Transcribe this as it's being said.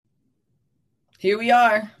Here we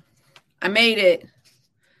are. I made it.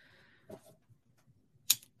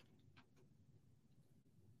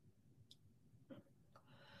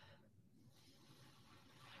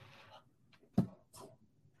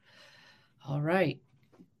 All right.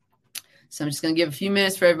 So I'm just going to give a few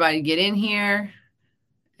minutes for everybody to get in here.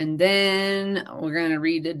 And then we're going to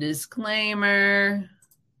read the disclaimer.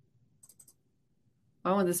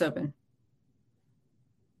 Why won't this open?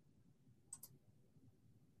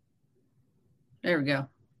 There we go.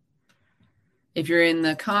 If you're in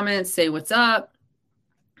the comments, say what's up.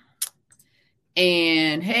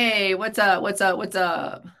 And hey, what's up? What's up? What's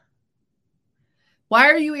up? Why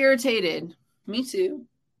are you irritated? Me too.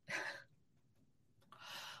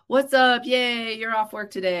 What's up? Yay, you're off work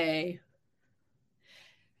today.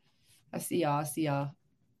 I see y'all. I see y'all.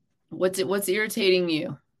 What's irritating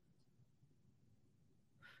you?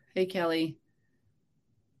 Hey, Kelly.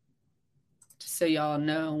 Just so y'all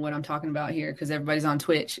know what I'm talking about here, because everybody's on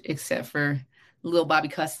Twitch except for Little Bobby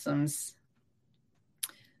Customs.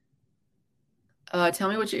 Tell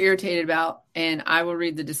me what you're irritated about, and I will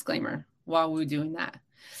read the disclaimer while we're doing that.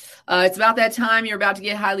 It's about that time. You're about to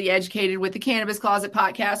get highly educated with the Cannabis Closet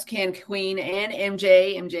podcast, CannaQueen and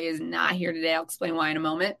MJ. MJ is not here today. I'll explain why in a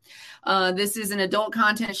moment. This is an adult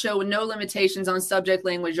content show with no limitations on subject,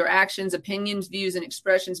 language, or actions. Opinions, views, and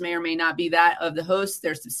expressions may or may not be that of the hosts,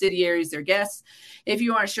 their subsidiaries, their guests. If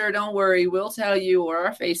you aren't sure, don't worry. We'll tell you, or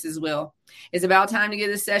our faces will. It's about time to get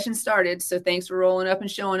this session started. So thanks for rolling up and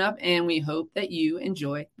showing up, and we hope that you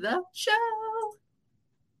enjoy the show.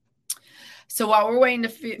 So while we're waiting to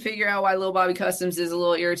figure out why Little Bobby Customs is a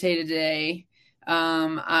little irritated today,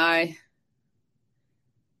 oh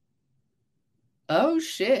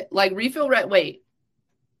shit, like refill wait,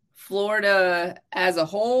 Florida as a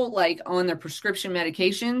whole, like on their prescription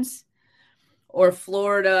medications, or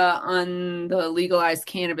Florida on the legalized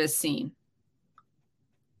cannabis scene?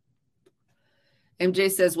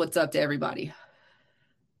 MJ says, what's up to everybody?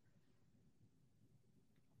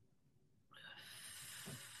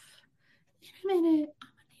 Give me a minute.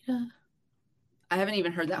 I haven't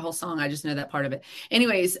even heard that whole song. I just know that part of it.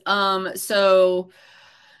 Anyways, so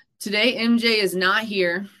today MJ is not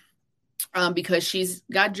here because she's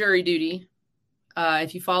got jury duty.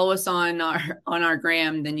 If you follow us on our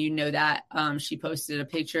gram, then you know that she posted a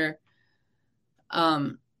picture.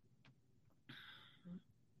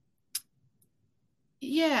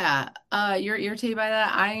 Yeah, you're irritated by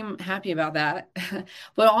that. I'm happy about that.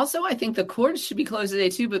 But also, I think the court should be closed today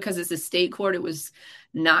too, because it's a state court. It was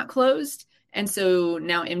not closed. And so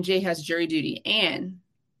now MJ has jury duty, and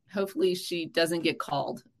hopefully she doesn't get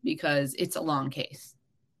called because it's a long case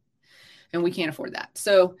and we can't afford that.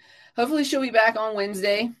 So hopefully she'll be back on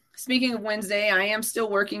Wednesday. Speaking of Wednesday, I am still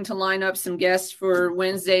working to line up some guests for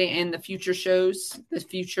Wednesday and the future shows, the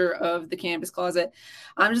future of the Cannabis Closet.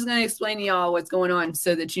 I'm just going to explain to y'all what's going on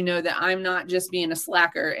so that you know that I'm not just being a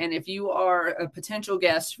slacker. And if you are a potential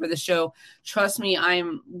guest for the show, trust me,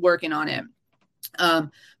 I'm working on it.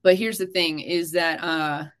 But here's the thing is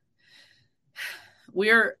that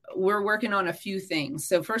we're working on a few things.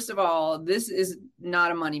 So first of all, this is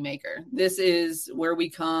not a moneymaker. This is where we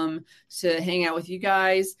come to hang out with you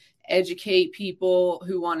guys, educate people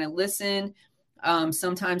who want to listen,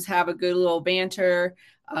 sometimes have a good little banter,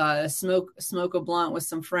 smoke a blunt with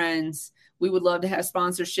some friends. We would love to have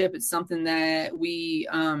sponsorship. It's something that we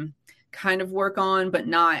kind of work on, but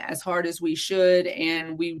not as hard as we should.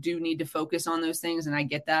 And we do need to focus on those things. And I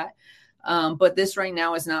get that. But this right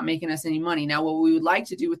now is not making us any money. Now, what we would like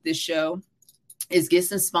to do with this show is get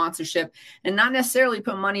some sponsorship and not necessarily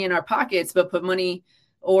put money in our pockets, but put money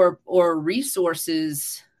or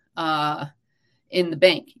resources in the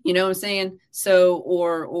bank. You know what I'm saying? So,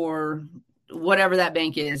 or whatever that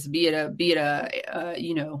bank is, be it a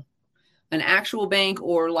you know, an actual bank,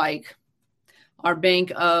 or like our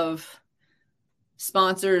bank of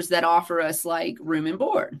sponsors that offer us like room and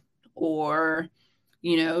board, or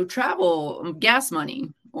you know, travel, gas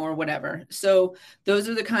money, or whatever. So those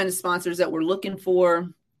are the kind of sponsors that we're looking for.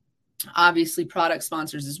 Obviously, product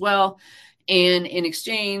sponsors as well. And in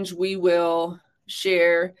exchange, we will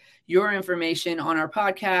share your information on our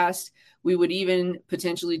podcast. We would even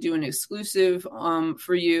potentially do an exclusive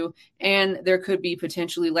for you. And there could be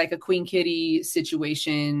potentially like a Queen Kitty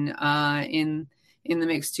situation in the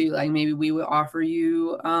mix too. Like maybe we would offer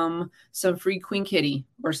you some free Queen Kitty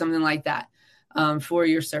or something like that. For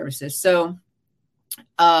your services. So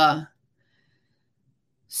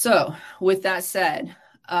with that said,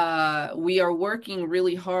 we are working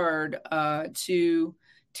really hard to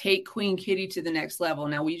take Queen Kitty to the next level.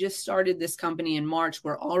 Now, we just started this company in March.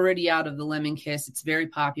 We're already out of the Lemon Kiss. It's very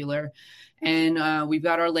popular. And we've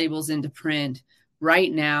got our labels into print.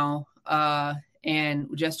 right now, and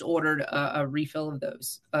just ordered a refill of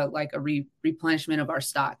those, like a replenishment of our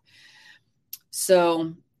stock.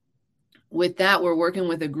 So with that, we're working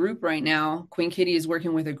with a group right now. Queen Kitty is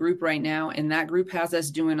working with a group right now, and that group has us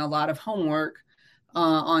doing a lot of homework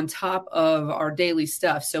on top of our daily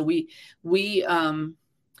stuff. So we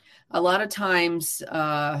a lot of times,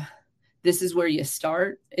 this is where you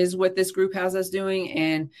start, is what this group has us doing.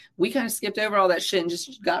 And we kind of skipped over all that shit and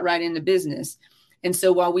just got right into business. And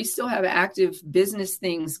so while we still have active business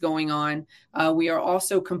things going on, we are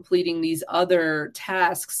also completing these other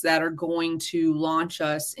tasks that are going to launch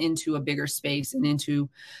us into a bigger space and into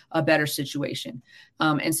a better situation.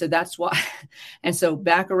 And so that's why, and so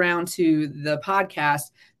back around to the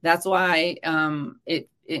podcast, that's why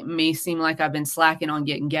it may seem like I've been slacking on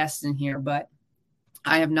getting guests in here, but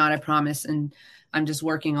I have not, I promise. And I'm just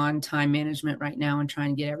working on time management right now and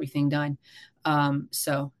trying to get everything done.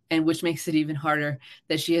 And which makes it even harder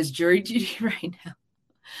that she has jury duty right now,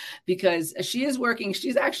 because she is working.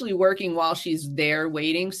 She's actually working while she's there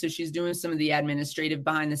waiting. So she's doing some of the administrative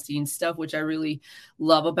behind the scenes stuff, which I really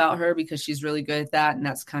love about her, because she's really good at that. And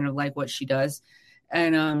that's kind of like what she does.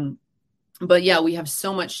 And, but yeah, we have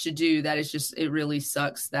so much to do that it's just, it really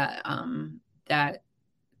sucks that, that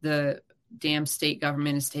the damn state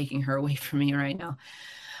government is taking her away from me right now.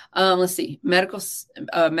 Let's see, medical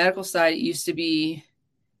side, it used to be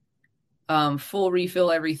full refill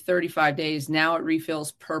every 35 days. Now it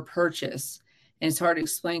refills per purchase. And it's hard to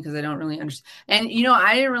explain because I don't really understand. And,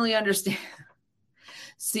 I didn't really understand.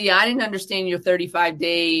 See, I didn't understand your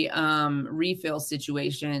 35-day refill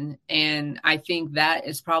situation. And I think that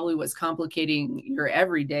is probably what's complicating your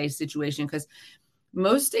everyday situation, because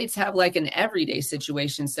most states have like an everyday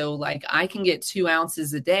situation. So like I can get 2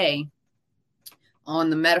 ounces a day on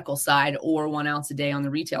the medical side or 1 ounce a day on the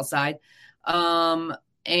retail side.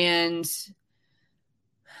 And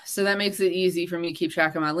so that makes it easy for me to keep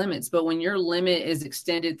track of my limits. But when your limit is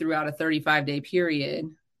extended throughout a 35-day period,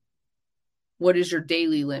 what is your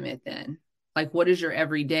daily limit then? Like, what is your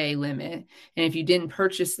everyday limit? And if you don't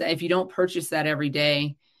purchase that every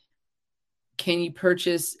day, can you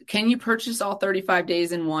purchase all 35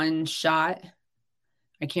 days in one shot?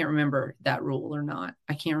 I can't remember that rule or not.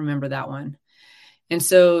 I can't remember that one. And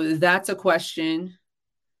so that's a question.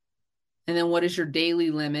 And then what is your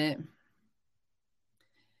daily limit?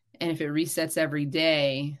 And if it resets every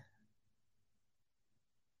day,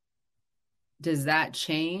 does that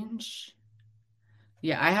change?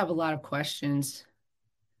 Yeah, I have a lot of questions.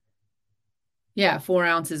 Yeah, 4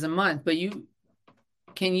 ounces a month, but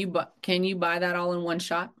can you buy that all in one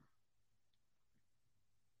shot?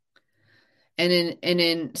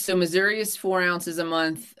 So Missouri is 4 ounces a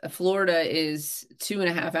month. Florida is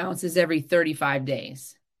 2.5 ounces every 35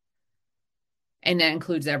 days. And that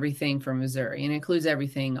includes everything for Missouri, and includes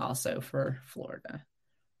everything also for Florida.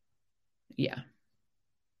 Yeah.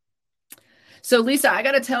 So Lisa, I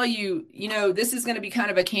got to tell you, this is going to be kind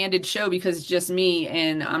of a candid show because it's just me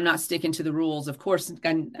and I'm not sticking to the rules. Of course,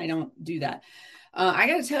 I don't do that. I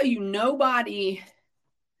got to tell you, nobody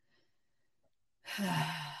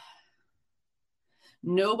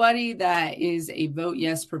that is a vote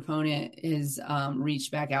yes proponent is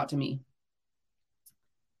reached back out to me.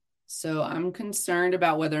 So I'm concerned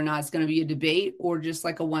about whether or not it's going to be a debate or just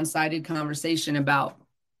like a one-sided conversation about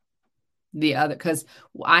the other, because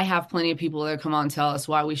I have plenty of people that come on and tell us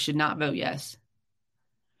why we should not vote yes.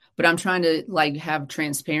 But I'm trying to like have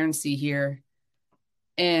transparency here.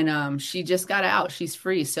 And she just got out. She's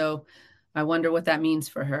free. So I wonder what that means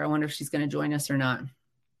for her. I wonder if she's going to join us or not.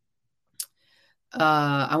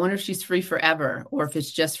 I wonder if she's free forever or if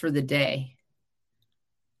it's just for the day.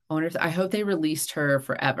 I hope they released her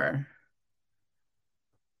forever.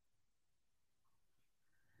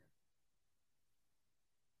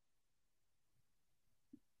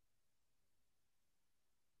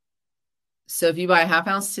 So if you buy a half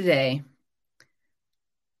ounce today,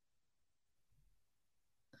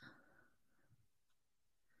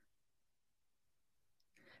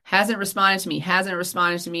 hasn't responded to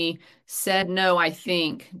me, said no, I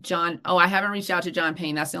think. John, I haven't reached out to John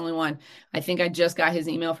Payne. That's the only one. I think I just got his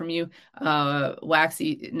email from you.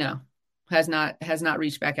 Waxy, no, has not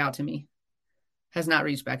reached back out to me. Has not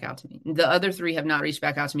reached back out to me. The other 3 have not reached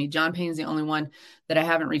back out to me. John Payne's the only one that I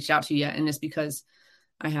haven't reached out to yet. And it's because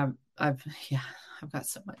I've got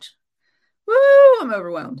so much. Woo, I'm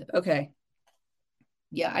overwhelmed. Okay.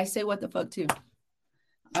 Yeah, I say what the fuck too.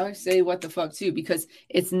 I would say what the fuck too, because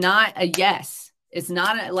it's not a yes. It's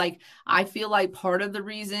not I feel like part of the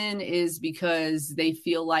reason is because they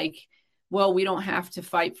feel like, well, we don't have to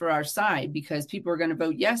fight for our side because people are going to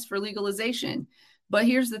vote yes for legalization. But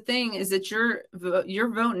here's the thing is that your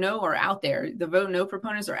vote no are out there. The vote no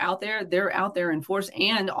proponents are out there. They're out there in force.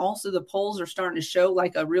 And also the polls are starting to show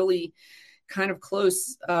like a really kind of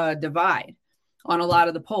close divide on a lot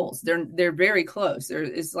of the polls. They're very close.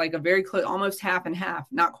 It's like a very close, almost half and half,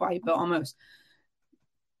 not quite, but almost.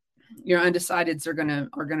 Your undecideds are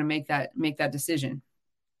gonna make that decision.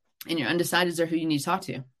 And your undecideds are who you need to talk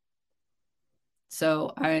to.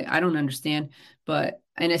 So I don't understand, but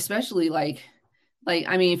and especially like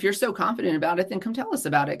I mean, if you're so confident about it, then come tell us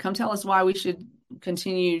about it. Come tell us why we should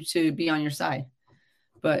continue to be on your side.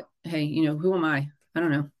 But hey, who am I? I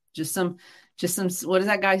don't know. Just some what is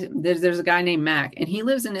that guy? There's a guy named Mac, and he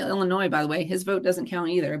lives in Illinois, by the way. His vote doesn't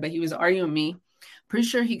count either, but he was arguing me. Pretty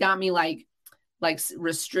sure he got me like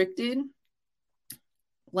restricted,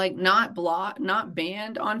 like not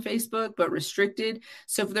banned on Facebook, but restricted.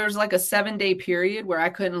 So if there's like a 7-day period where I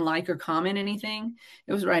couldn't like or comment anything,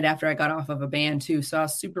 it was right after I got off of a ban too. So I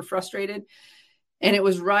was super frustrated. And it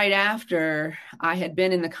was right after I had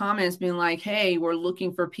been in the comments being like, hey, we're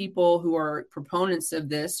looking for people who are proponents of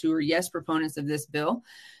this, who are yes proponents of this bill,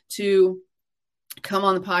 to come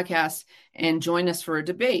on the podcast and join us for a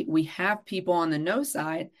debate. We have people on the no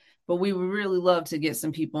side, but we would really love to get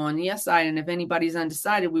some people on the yes side. And if anybody's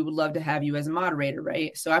undecided, we would love to have you as a moderator,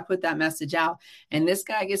 right? So I put that message out, and this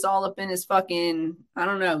guy gets all up in his fucking, I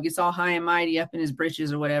don't know, gets all high and mighty up in his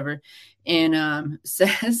britches or whatever. And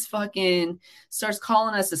says starts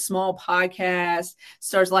calling us a small podcast,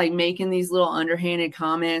 starts like making these little underhanded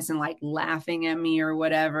comments and like laughing at me or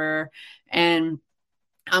whatever. And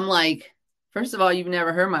I'm like, first of all, you've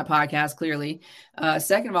never heard my podcast, clearly.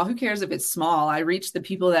 Second of all, who cares if it's small? I reach the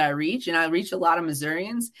people that I reach, and I reach a lot of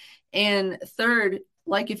Missourians. And third,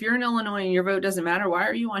 like if you're in Illinois and your vote doesn't matter, why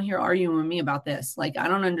are you on here arguing with me about this? Like, I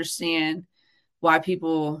don't understand why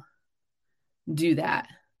people do that.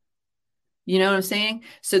 You know what I'm saying?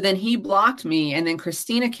 So then he blocked me, and then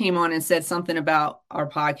Christina came on and said something about our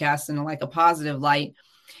podcast in like a positive light.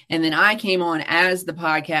 And then I came on as the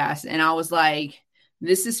podcast, and I was like,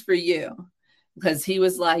 this is for you. Because he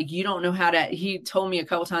was like, you don't know how to, he told me a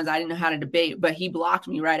couple times I didn't know how to debate, but he blocked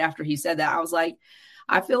me right after he said that. I was like,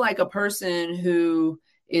 I feel like a person who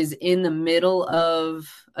is in the middle of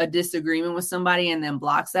a disagreement with somebody and then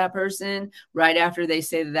blocks that person right after they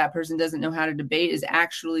say that that person doesn't know how to debate is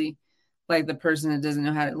actually like the person that doesn't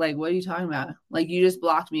know how to, like, what are you talking about? Like, you just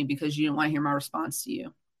blocked me because you didn't want to hear my response to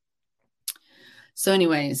you. So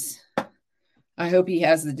anyways, I hope he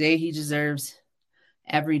has the day he deserves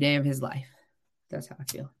every day of his life. That's how I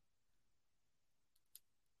feel.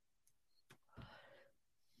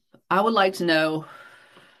 I would like to know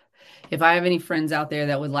if I have any friends out there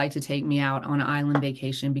that would like to take me out on an island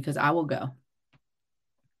vacation, because I will go.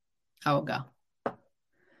 I will go.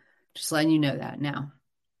 Just letting you know that now.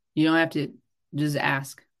 You don't have to just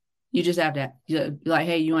ask. You just have to be like,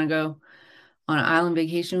 hey, you want to go on an island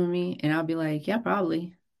vacation with me? And I'll be like, yeah,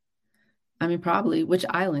 probably. I mean, probably. Which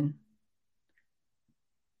island?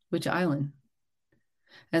 Which island?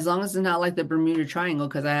 As long as it's not like the Bermuda Triangle,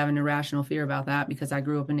 because I have an irrational fear about that because I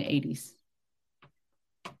grew up in the 80s.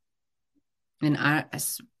 And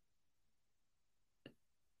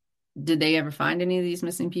did they ever find any of these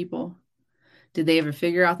missing people? Did they ever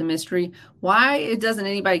figure out the mystery? Why doesn't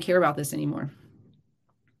anybody care about this anymore?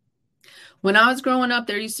 When I was growing up,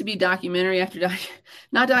 there used to be documentary after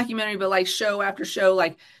not documentary, but like show after show.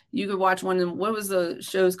 Like you could watch one of them. What was the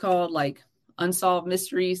shows called? Like Unsolved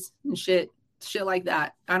Mysteries and shit like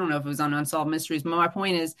that. I don't know if it was on Unsolved Mysteries, but my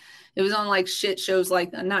point is it was on like shit shows,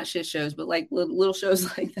 like not shit shows, but like little shows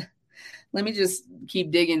like that. Let me just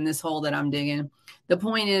keep digging this hole that I'm digging. The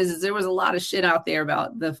point is there was a lot of shit out there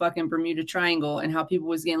about the fucking Bermuda Triangle and how people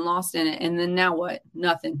was getting lost in it. And then now what?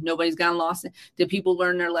 Nothing. Nobody's gotten lost. Did people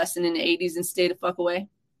learn their lesson in the 80s and stay the fuck away?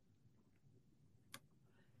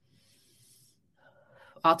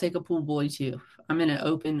 I'll take a pool boy too. I'm in an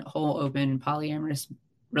open polyamorous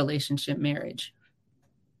relationship marriage.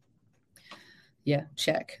 Yeah,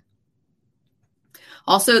 check.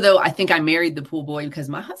 Also, though, I think I married the pool boy because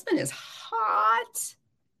my husband is hot.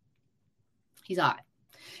 He's hot.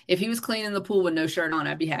 If he was cleaning the pool with no shirt on,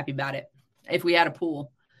 I'd be happy about it. If we had a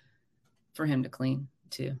pool for him to clean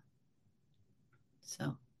too.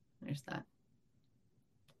 So there's that.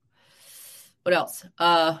 What else?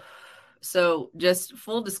 So just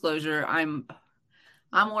full disclosure, I'm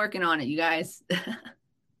working on it, you guys.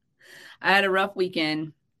 I had a rough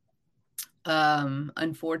weekend.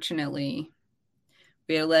 Unfortunately,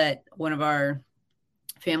 we had to let one of our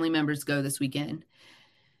family members go this weekend.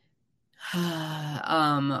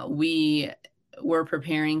 We were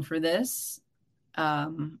preparing for this.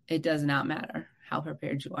 It does not matter how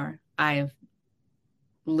prepared you are. I have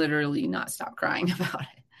literally not stop crying about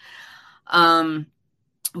it. Um,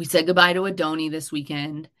 we said goodbye to Adoni this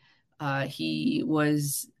weekend. He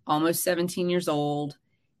was almost 17 years old.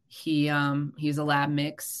 He's a lab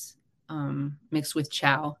mix, mixed with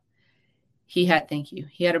Chow. Thank you.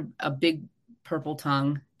 He had a big purple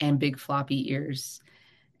tongue and big floppy ears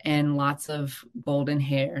and lots of golden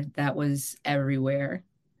hair that was everywhere.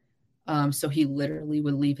 So he literally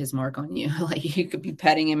would leave his mark on you. Like you could be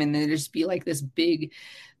petting him and then there'd just be like this big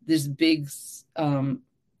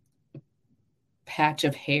patch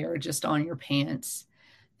of hair just on your pants.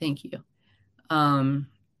 Thank you.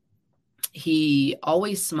 He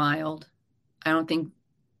always smiled. I don't think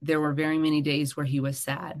there were very many days where he was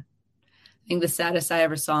sad. I think the saddest I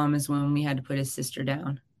ever saw him is when we had to put his sister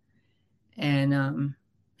down. And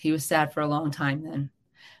he was sad for a long time then.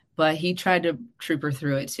 But he tried to troop her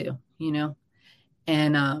through it too, you know?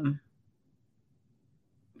 And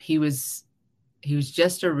he was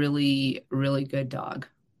just a really, really good dog.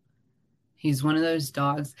 He's one of those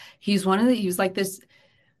dogs. He was like this,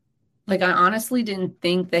 like I honestly didn't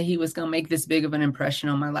think that he was going to make this big of an impression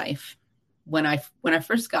on my life. When I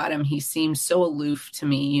first got him, he seemed so aloof to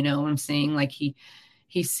me, you know what I'm saying? Like he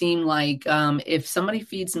seemed like if somebody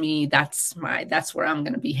feeds me, that's where I'm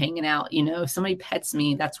going to be hanging out, you know. If somebody pets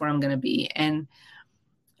me, that's where I'm going to be. And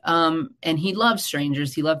he loved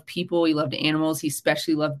strangers. He loved people. He loved animals. He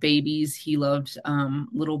especially loved babies. He loved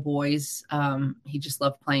little boys. He just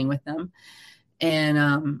loved playing with them.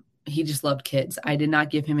 And he just loved kids. I did not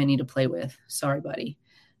give him any to play with. Sorry, buddy.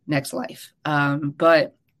 Next life.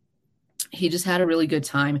 But he just had a really good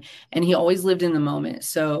time. And he always lived in the moment.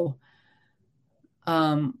 So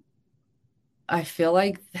I feel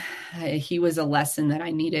like he was a lesson that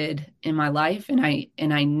I needed in my life. And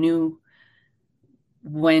I knew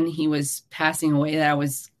when he was passing away that I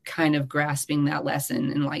was kind of grasping that lesson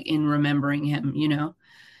and like in remembering him, you know.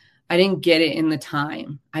 I didn't get it in the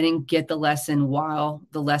time. I didn't get the lesson while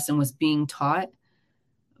the lesson was being taught.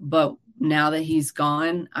 But now that he's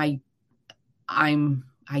gone, I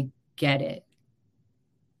get it.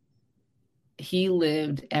 He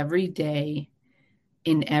lived every day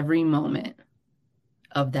in every moment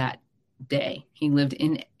of that day. He lived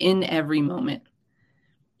in every moment.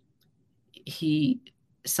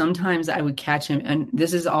 Sometimes I would catch him, and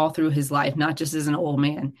this is all through his life, not just as an old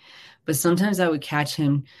man, but sometimes I would catch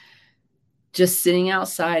him just sitting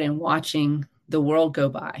outside and watching the world go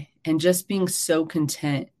by and just being so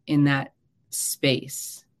content in that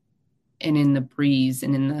space and in the breeze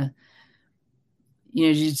and in the, you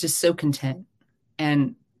know, he's just so content.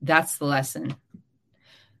 And that's the lesson.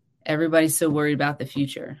 Everybody's so worried about the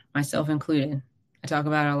future, myself included. I talk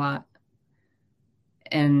about it a lot.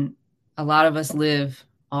 And a lot of us live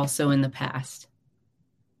also in the past.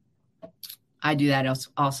 I do that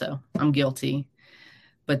also. I'm guilty.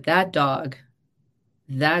 But that dog,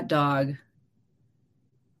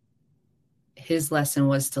 his lesson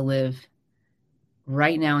was to live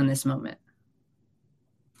right now in this moment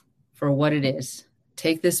for what it is.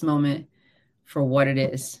 Take this moment for what it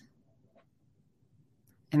is.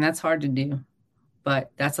 And that's hard to do,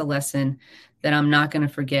 but that's a lesson that I'm not going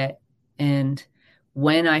to forget. And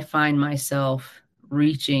when I find myself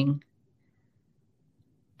reaching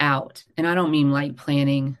out, and I don't mean like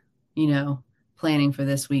planning, you know, planning for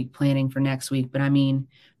this week, planning for next week, but I mean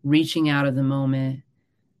reaching out of the moment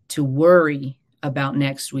to worry about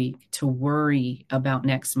next week, to worry about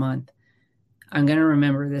next month. I'm going to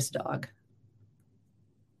remember this dog.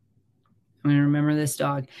 I'm going to remember this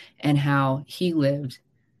dog and how he lived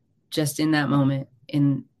just in that moment,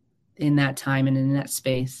 in that time and in that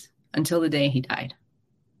space until the day he died,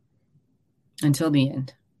 until the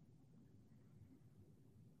end.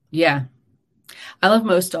 Yeah. I love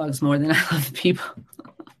most dogs more than I love people.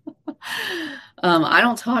 I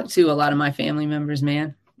don't talk to a lot of my family members,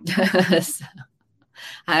 man. So,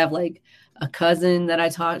 I have like a cousin that I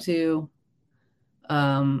talk to,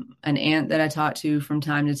 an aunt that I talk to from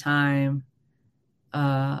time to time,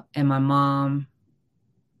 and my mom.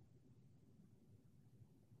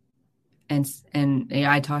 And yeah,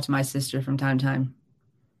 I talk to my sister from time to time.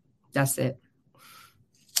 That's it.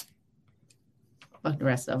 Fuck the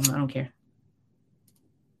rest of them. I don't care.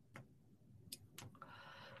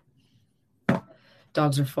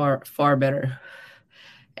 Dogs are far, far better.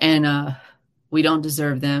 And we don't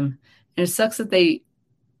deserve them. And it sucks that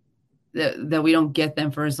that we don't get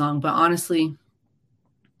them for as long. But honestly,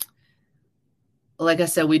 like I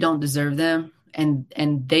said, we don't deserve them. And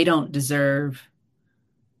they don't deserve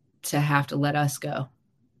to have to let us go.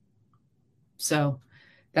 So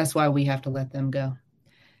that's why we have to let them go.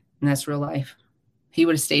 And that's real life. He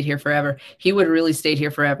would have stayed here forever. He would have really stayed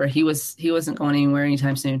here forever. He wasn't going anywhere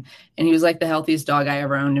anytime soon. And he was like the healthiest dog I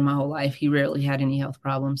ever owned in my whole life. He rarely had any health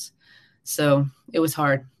problems. So it was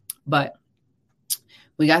hard, but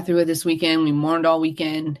we got through it this weekend. We mourned all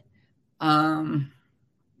weekend.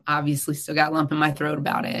 Obviously still got a lump in my throat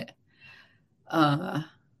about it.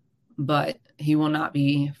 But he will not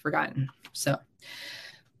be forgotten. So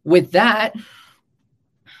with that,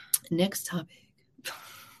 next topic.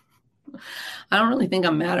 I don't really think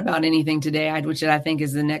I'm mad about anything today, which I think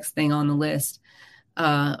is the next thing on the list.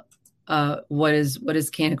 What is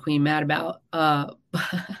CannaQueen mad about? I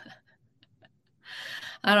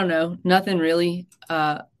don't know. Nothing really.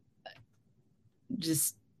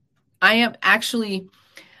 Just I am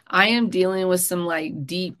dealing with some like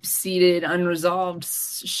deep-seated, unresolved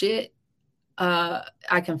shit.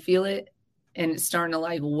 I can feel it, and it's starting to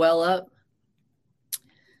like well up.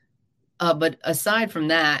 But aside from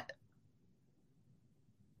that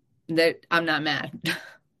I'm not mad.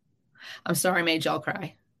 I'm sorry I made y'all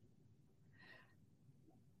cry.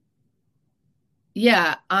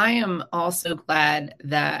 Yeah, I am also glad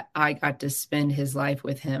that I got to spend his life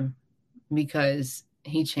with him because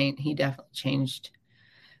he definitely changed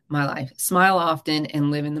my life. Smile often and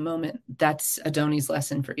live in the moment. That's Adoni's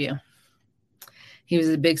lesson for you. He was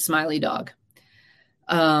a big smiley dog.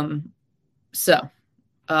 The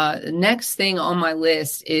next thing on my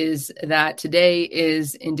list is that today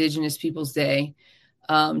is Indigenous Peoples Day.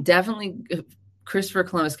 Definitely Christopher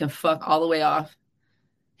Columbus can fuck all the way off.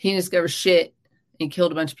 He discovered shit and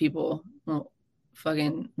killed a bunch of people. Well,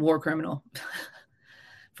 fucking war criminal.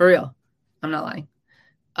 For real. I'm not lying.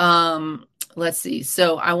 Let's see.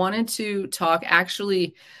 So I wanted to talk,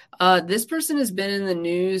 actually, this person has been in the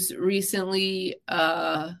news recently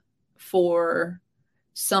for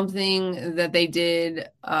something that they did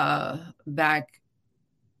back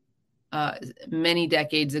many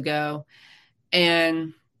decades ago,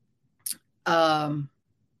 and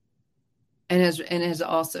has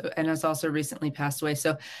also recently passed away.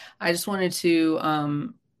 So I just wanted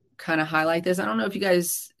to kind of highlight this. I don't know if you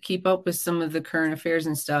guys keep up with some of the current affairs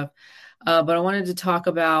and stuff, but I wanted to talk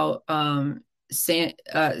about Sachin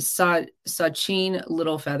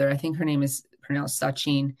Littlefeather. I think her name is pronounced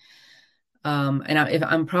Sachin. If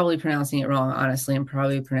I'm probably pronouncing it wrong, honestly, I'm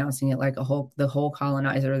probably pronouncing it like the whole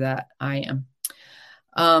colonizer that I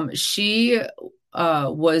am. She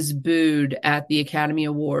was booed at the Academy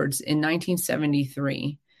Awards in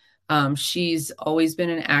 1973. She's always been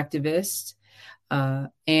an activist,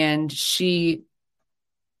 and she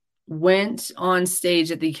went on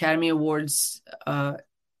stage at the Academy Awards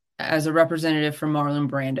as a representative for Marlon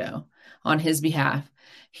Brando on his behalf.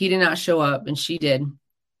 He did not show up, and she did.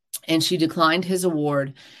 And she declined his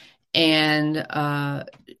award. And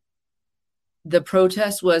the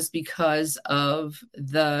protest was because of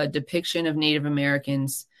the depiction of Native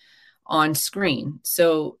Americans on screen.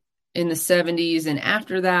 So in the 70s and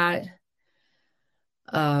after that,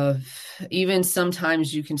 even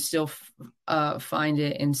sometimes you can still find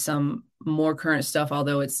it in some more current stuff,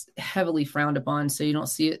 although it's heavily frowned upon, so you don't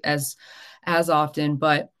see it as often.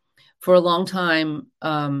 But for a long time,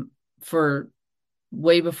 for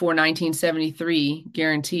way before 1973,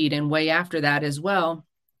 guaranteed, and way after that as well,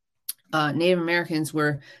 Native Americans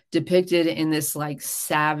were depicted in this like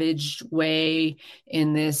savage way,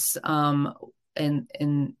 in this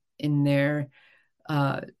in their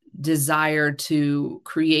desire to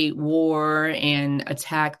create war and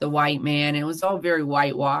attack the white man. It was all very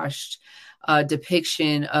whitewashed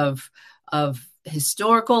depiction of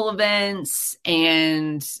historical events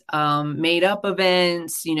and made up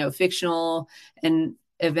events, fictional and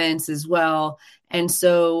events as well. And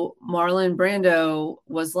so Marlon Brando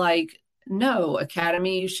was like, no,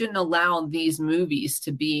 Academy, you shouldn't allow these movies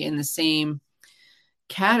to be in the same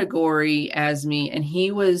category as me. And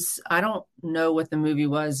he was, I don't know what the movie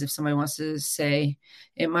was. If somebody wants to say,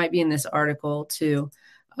 it might be in this article too,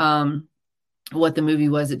 what the movie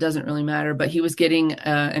was. It doesn't really matter, but he was getting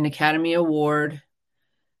an Academy Award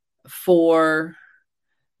for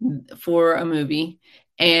a movie.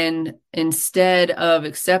 And instead of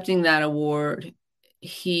accepting that award,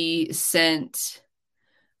 he sent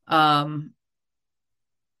Miss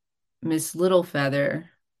Littlefeather,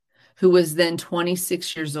 who was then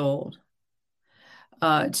 26 years old,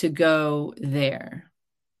 to go there.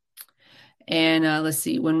 And let's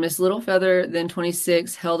see, when Miss Littlefeather, then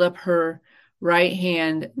 26, held up her right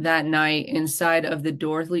hand that night inside of the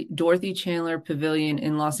Dorothy Chandler Pavilion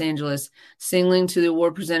in Los Angeles, signaling to the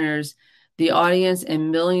award presenters, the audience,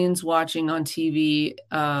 and millions watching on TV,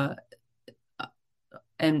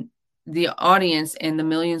 and the audience and the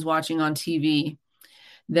millions watching on TV,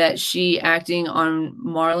 that she, acting on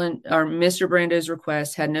Marlon or Mr. Brando's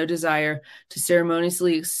request, had no desire to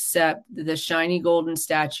ceremoniously accept the shiny golden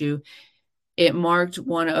statue. It marked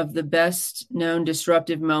one of the best known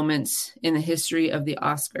disruptive moments in the history of the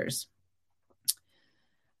Oscars.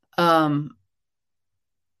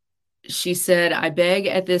 She said, I beg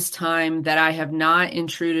at this time that I have not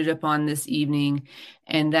intruded upon this evening,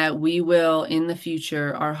 and that we will, in the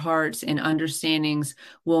future, our hearts and understandings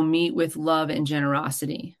will meet with love and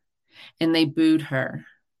generosity. And they booed her.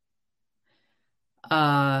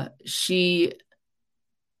 Her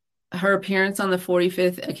appearance on the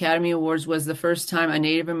 45th Academy Awards was the first time a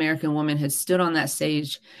Native American woman had stood on that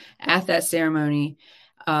stage at that ceremony.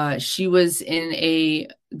 She was in a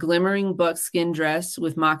glimmering buckskin dress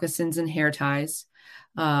with moccasins and hair ties,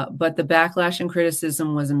 but the backlash and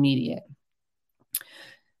criticism was immediate.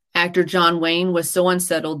 Actor John Wayne was so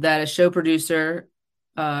unsettled that a show producer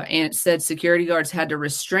and said security guards had to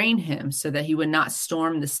restrain him so that he would not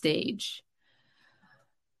storm the stage.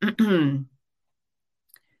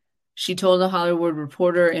 She told a Hollywood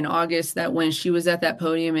Reporter in August that when she was at that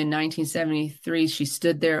podium in 1973, she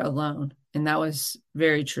stood there alone. And that was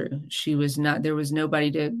very true. There was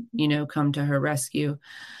nobody to, come to her rescue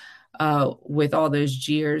with all those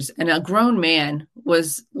jeers. And a grown man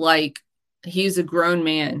was like, he's a grown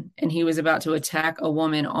man and he was about to attack a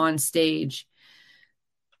woman on stage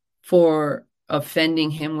for offending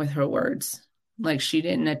him with her words. Like, she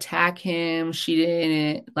didn't attack him. She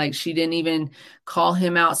didn't even call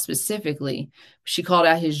him out specifically. She called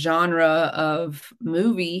out his genre of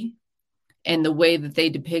movie and the way that they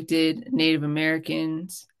depicted Native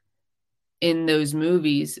Americans in those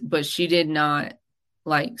movies, but she did not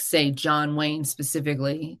say John Wayne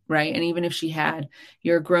specifically, right? And even if she had,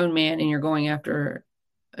 you're a grown man and you're going after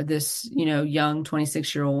this, young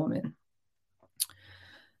 26-year-old woman.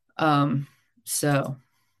 So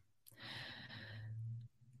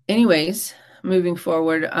anyways, moving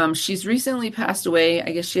forward, she's recently passed away.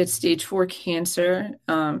 I guess she had stage 4 cancer.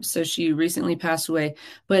 So she recently passed away,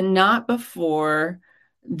 but not before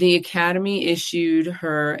the Academy issued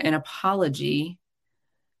her an apology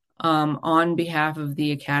on behalf of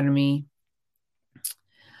the Academy.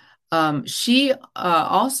 She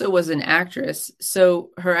also was an actress.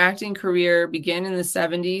 So her acting career began in the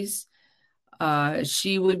 70s.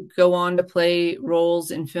 She would go on to play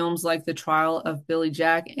roles in films like The Trial of Billy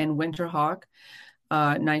Jack and Winter Hawk,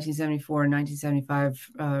 1974 and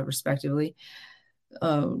 1975, respectively.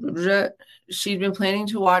 She'd been planning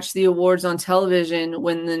to watch the awards on television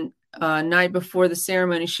when the night before the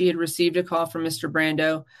ceremony, she had received a call from Mr.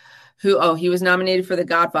 Brando, he was nominated for The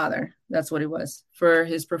Godfather. That's what he was, for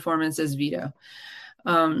his performance as Vito.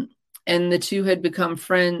 And the two had become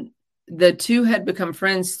friends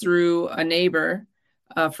through a neighbor,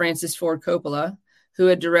 Francis Ford Coppola, who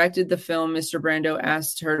had directed the film. Mr. Brando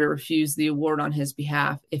asked her to refuse the award on his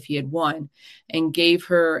behalf if he had won, and gave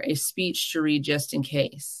her a speech to read just in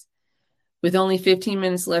case. With only 15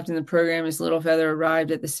 minutes left in the program, Miss Littlefeather arrived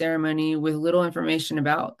at the ceremony with little information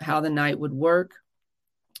about how the night would work.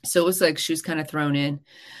 So it was like she was kind of thrown in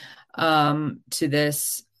to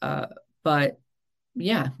this. But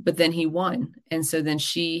then he won. And so then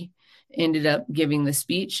she ended up giving the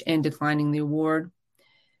speech and declining the award.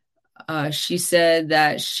 She said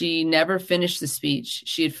that she never finished the speech.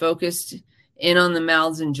 She had focused in on the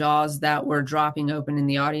mouths and jaws that were dropping open in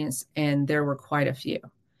the audience, and there were quite a few.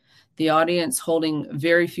 The audience, holding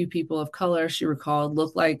very few people of color, she recalled,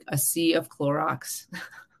 looked like a sea of Clorox.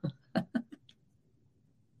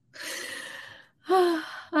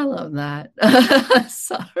 I love that.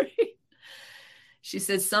 Sorry. She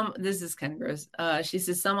said this is kind of gross. She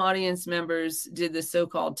said some audience members did the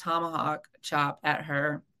so-called tomahawk chop at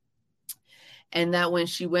her. And that when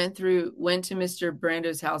she went to Mr.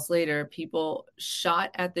 Brando's house later, people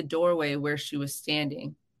shot at the doorway where she was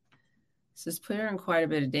standing. So this put her in quite a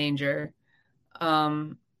bit of danger.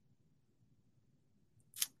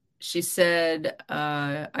 She said,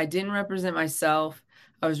 I didn't represent myself.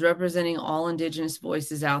 I was representing all Indigenous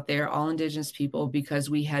voices out there, all Indigenous people, because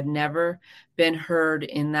we had never been heard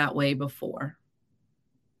in that way before.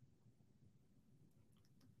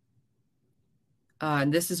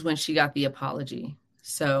 And this is when she got the apology.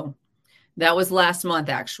 So that was last month,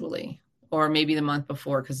 actually, or maybe the month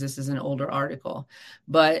before, because this is an older article.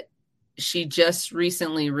 But she just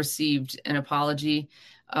recently received an apology.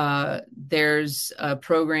 There's a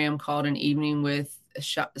program called An Evening with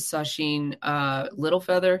Sasheen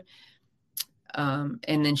Littlefeather.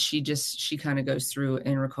 And then she kind of goes through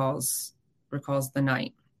and recalls the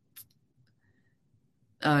night.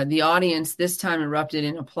 The audience this time erupted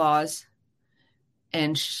in applause.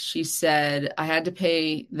 And she said, I had to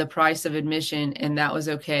pay the price of admission, and that was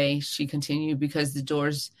okay. She continued, because the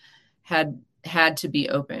doors had to be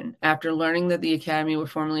open. After learning that the academy would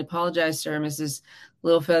formally apologize to her, Mrs.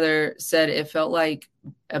 Littlefeather said it felt like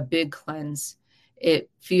a big cleanse. It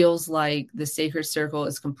feels like the sacred circle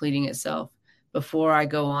is completing itself before I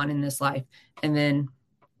go on in this life. And then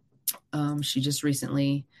she just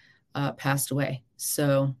recently passed away.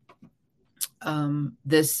 So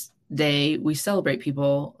this day we celebrate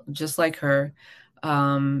people just like her,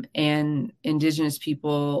 and Indigenous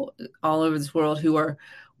people all over this world who are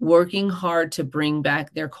working hard to bring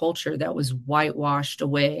back their culture that was whitewashed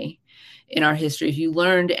away in our history. If you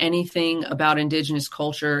learned anything about Indigenous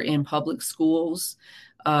culture in public schools,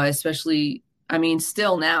 especially, I mean,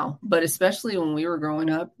 still now, but especially when we were growing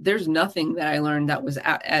up, there's nothing that I learned that was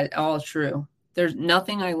at all true. There's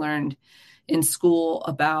nothing I learned in school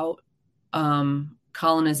about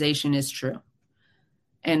colonization is true.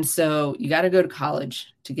 And so you got to go to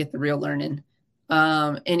college to get the real learning.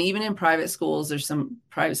 And even in private schools, there's some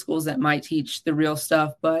private schools that might teach the real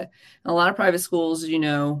stuff, but a lot of private schools,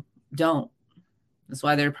 don't. That's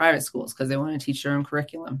why they're private schools, because they want to teach their own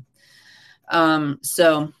curriculum.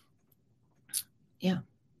 So yeah,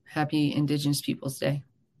 happy Indigenous Peoples Day.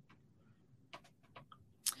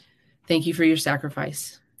 Thank you for your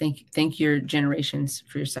sacrifice. Thank your generations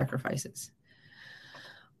for your sacrifices.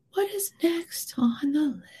 What is next on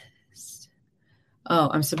the list? Oh,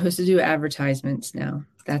 I'm supposed to do advertisements now.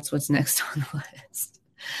 That's what's next on the list.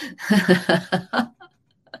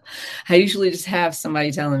 I usually just have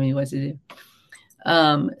somebody telling me what to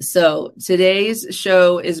do. So today's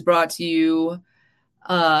show is brought to you,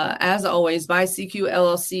 as always, by CQ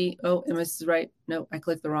LLC. Oh, am I right? No, I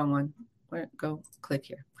clicked the wrong one. Where? Go click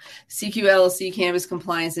here. CQ LLC, Cannabis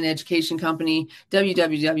Compliance and Education Company,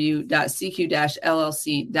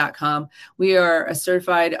 www.cq-llc.com. We are a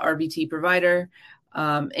certified RVT provider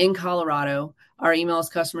in Colorado. Our email is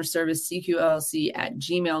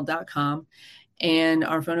customerservice@cqllc@gmail.com. And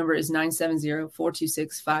our phone number is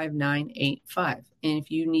 970-426-5985. And if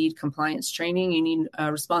you need compliance training, you need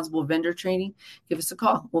responsible vendor training, give us a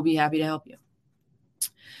call. We'll be happy to help you.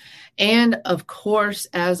 And of course,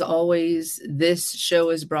 as always, this show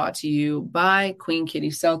is brought to you by Queen Kitty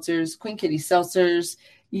Seltzers. Queen Kitty Seltzers,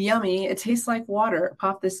 yummy. It tastes like water.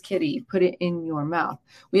 Pop this kitty, put it in your mouth.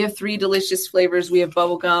 We have 3 delicious flavors. We have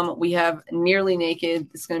bubblegum. We have Nearly Naked.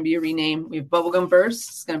 It's going to be a rename. We have Bubblegum Burst.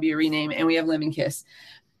 It's going to be a rename. And we have Lemon Kiss.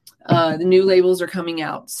 The new labels are coming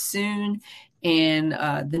out soon. And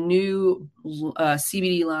the new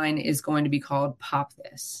CBD line is going to be called Pop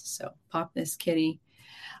This. So Pop This Kitty.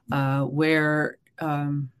 Where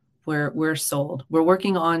we're sold. We're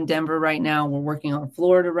working on Denver right now. We're working on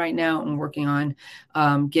Florida right now, and working on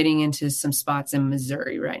getting into some spots in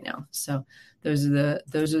Missouri right now. So those are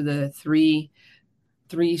the three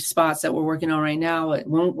spots that we're working on right now.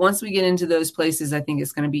 Once we get into those places, I think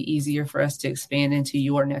it's going to be easier for us to expand into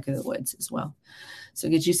your neck of the woods as well. So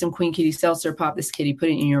get you some Queen Kitty Seltzer, Pop This Kitty, put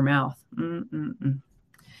it in your mouth.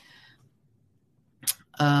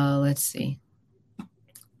 Let's see.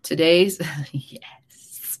 Today's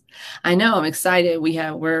yes, I know, I'm excited.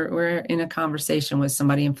 We're in a conversation with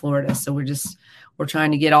somebody in Florida, so we're trying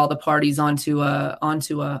to get all the parties onto a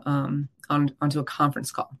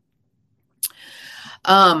conference call.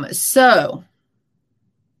 So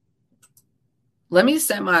let me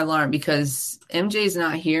set my alarm, because MJ's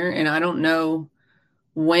not here, and I don't know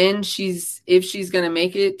if she's going to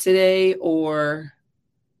make it today, or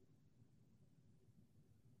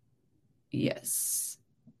yes.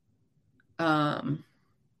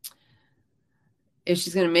 If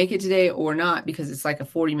she's going to make it today or not, because it's like a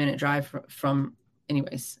 40-minute drive from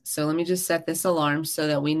anyways. So let me just set this alarm so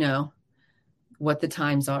that we know what the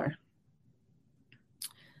times are.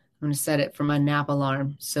 I'm going to set it for my nap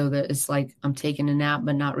alarm so that it's like I'm taking a nap,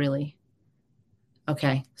 but not really.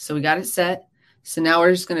 Okay, so we got it set. So now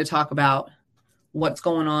we're just going to talk about what's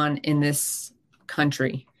going on in this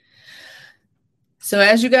country. So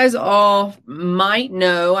as you guys all might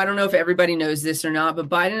know, I don't know if everybody knows this or not, but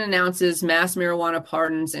Biden announces mass marijuana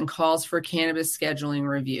pardons and calls for cannabis scheduling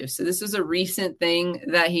review. So this is a recent thing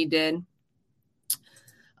that he did.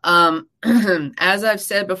 As I've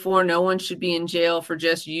said before, no one should be in jail for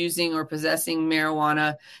just using or possessing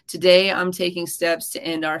marijuana. Today, I'm taking steps to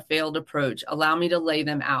end our failed approach. Allow me to lay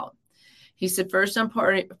them out. He said, first, I'm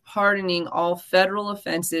pardoning all federal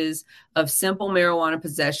offenses of simple marijuana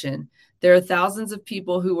possession. There are thousands of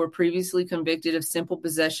people who were previously convicted of simple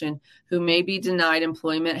possession who may be denied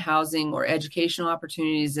employment, housing, or educational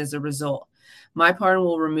opportunities as a result. My pardon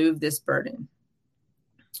will remove this burden.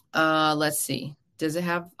 Let's see. Does it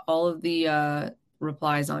have all of the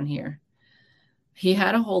replies on here. He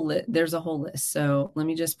had a whole list. There's a whole list. So let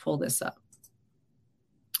me just pull this up.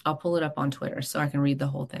 I'll pull it up on Twitter so I can read the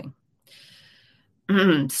whole thing.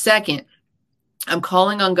 Second, I'm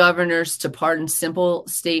calling on governors to pardon simple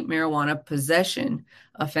state marijuana possession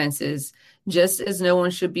offenses. Just as no one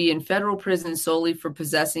should be in federal prison solely for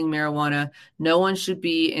possessing marijuana, no one should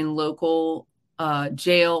be in local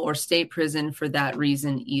jail or state prison for that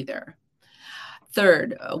reason either.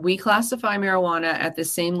 Third, we classify marijuana at the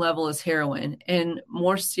same level as heroin and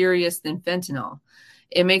more serious than fentanyl.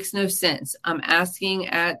 It makes no sense. I'm asking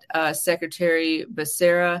at Secretary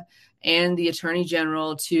Becerra and the Attorney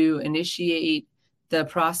General to initiate the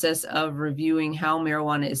process of reviewing how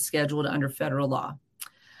marijuana is scheduled under federal law.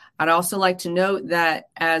 I'd also like to note that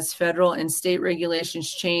as federal and state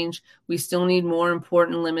regulations change, we still need more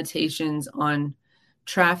important limitations on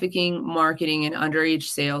trafficking, marketing, and underage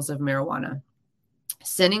sales of marijuana.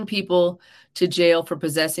 Sending people to jail for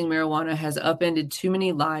possessing marijuana has upended too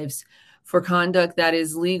many lives for conduct that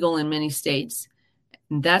is legal in many states.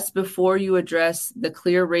 And that's before you address the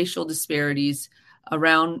clear racial disparities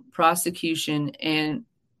around prosecution and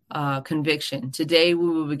conviction. Today, we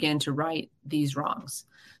will begin to right these wrongs.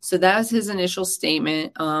 So that was his initial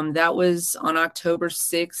statement. That was on October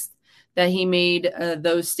 6th that he made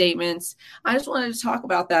those statements. I just wanted to talk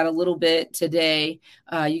about that a little bit today.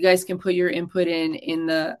 You guys can put your input in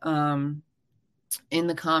the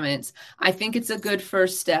comments. I think it's a good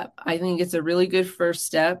first step. I think it's a really good first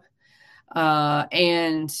step.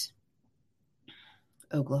 And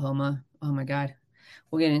Oklahoma, oh my God.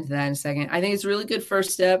 We'll get into that in a second. I think it's a really good first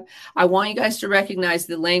step. I want you guys to recognize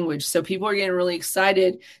the language. So people are getting really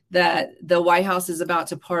excited that the White House is about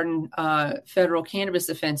to pardon federal cannabis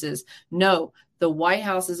offenses. No, the White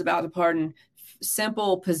House is about to pardon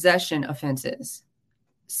simple possession offenses.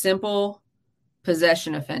 Simple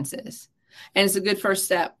possession offenses. And it's a good first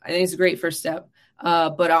step. I think it's a great first step.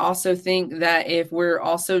 But I also think that if we're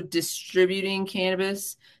also distributing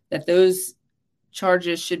cannabis, that those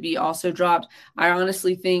charges should be also dropped. I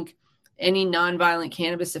honestly think any nonviolent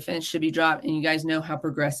cannabis offense should be dropped. And you guys know how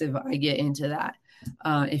progressive I get into that.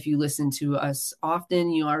 If you listen to us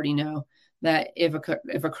often, you already know that if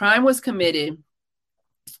a crime was committed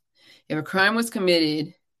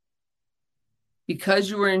because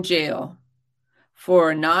you were in jail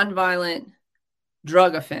for a nonviolent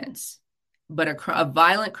drug offense, but a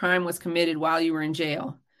violent crime was committed while you were in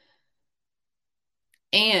jail,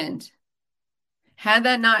 and had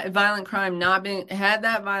that violent crime not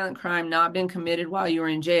been committed while you were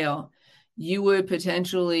in jail, you would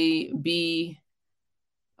potentially be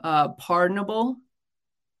pardonable.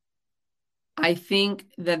 I think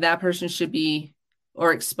that person should be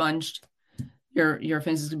expunged. Your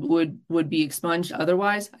offenses would be expunged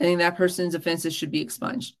otherwise. I think that person's offenses should be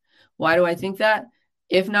expunged. Why do I think that?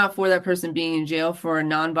 If not for that person being in jail for a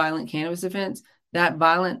nonviolent cannabis offense, that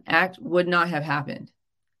violent act would not have happened.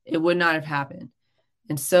 It would not have happened.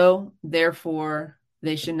 And so, therefore,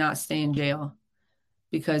 they should not stay in jail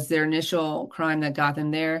because their initial crime that got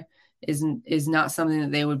them there is not something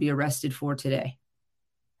that they would be arrested for today.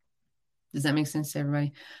 Does that make sense to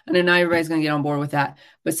everybody? I know not everybody's going to get on board with that,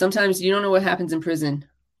 but sometimes you don't know what happens in prison.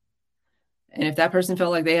 And if that person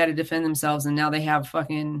felt like they had to defend themselves and now they have a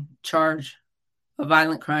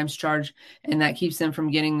violent crimes charge, and that keeps them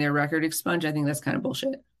from getting their record expunged, I think that's kind of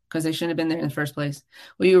bullshit because they shouldn't have been there in the first place.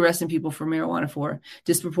 What are you arresting people for marijuana for?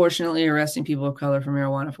 Disproportionately arresting people of color for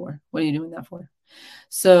marijuana for? What are you doing that for?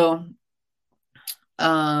 So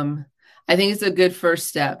I think it's a good first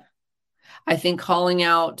step. I think calling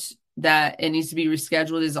out that it needs to be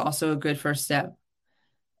rescheduled is also a good first step.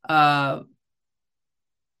 I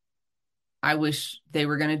wish they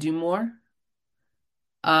were going to do more.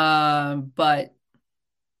 But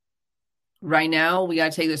right now we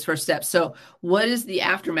got to take this first step. So what is the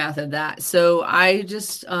aftermath of that? So I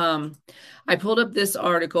just, I pulled up this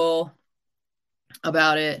article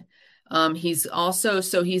about it. He's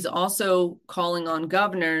also calling on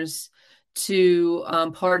governors to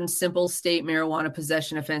pardon simple state marijuana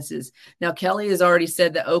possession offenses. Now, Kelly has already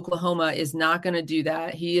said that Oklahoma is not going to do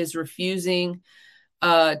that. He is refusing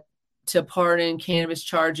to pardon cannabis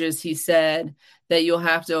charges. He said that you'll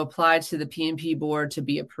have to apply to the PNP board to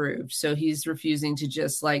be approved. So he's refusing to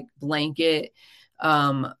just like blanket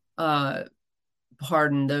pardon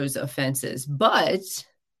those offenses. But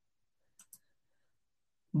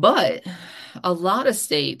a lot of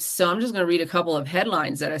states, so I'm just going to read a couple of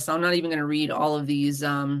headlines that I saw. I'm not even going to read all of these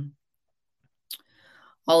stories,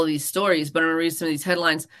 but I'm going to read some of these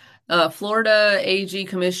headlines. Florida AG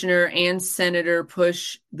commissioner and senator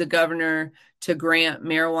push the governor to grant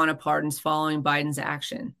marijuana pardons following Biden's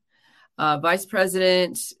action. Vice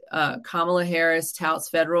President Kamala Harris touts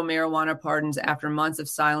federal marijuana pardons after months of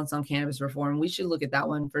silence on cannabis reform. We should look at that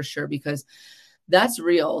one for sure, because that's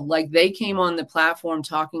real. Like, they came on the platform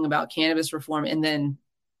talking about cannabis reform and then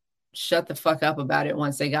shut the fuck up about it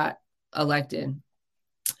once they got elected.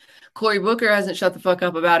 Cory Booker hasn't shut the fuck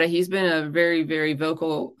up about it. He's been a very, very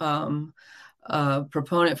vocal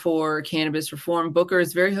proponent for cannabis reform. Booker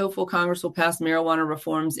is very hopeful Congress will pass marijuana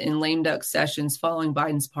reforms in lame duck sessions following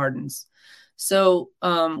Biden's pardons. So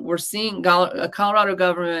we're seeing a Colorado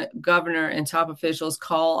governor and top officials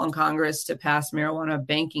call on Congress to pass marijuana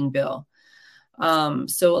banking bill.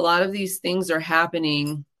 So a lot of these things are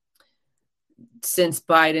happening since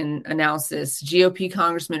Biden announced this. GOP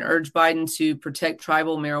congressman urged Biden to protect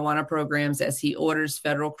tribal marijuana programs as he orders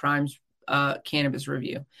federal crimes cannabis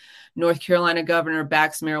review. North Carolina governor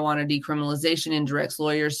backs marijuana decriminalization and directs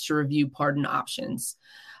lawyers to review pardon options.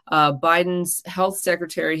 Biden's health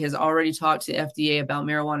secretary has already talked to FDA about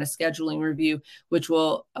marijuana scheduling review, which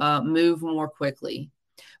will move more quickly.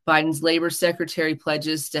 Biden's labor secretary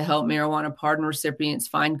pledges to help marijuana pardon recipients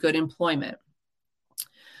find good employment.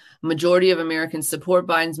 Majority of Americans support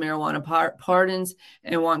Biden's marijuana pardons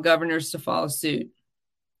and want governors to follow suit.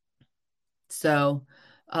 So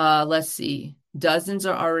let's see. Dozens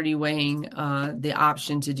are already weighing the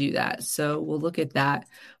option to do that. So we'll look at that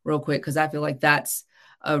real quick, because I feel like that's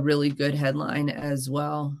a really good headline as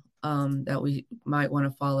well that we might want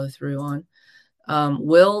to follow through on.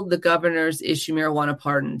 Will the governors issue marijuana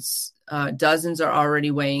pardons? Dozens are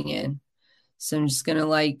already weighing in. So I'm just going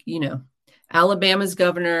to Alabama's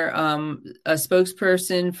governor, a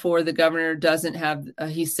spokesperson for the governor doesn't have,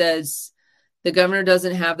 he says the governor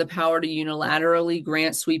doesn't have the power to unilaterally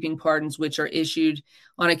grant sweeping pardons, which are issued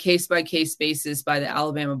on a case-by-case basis by the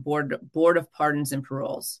Alabama Board of Pardons and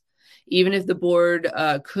Paroles. Even if the board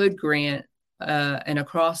could grant an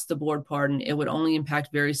across-the-board pardon, it would only impact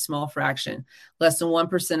a very small fraction, less than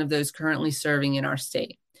 1% of those currently serving in our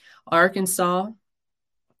state. Arkansas,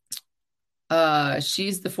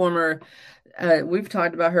 she's the former... we've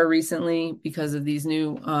talked about her recently because of these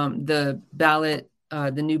new, the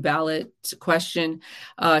new ballot question.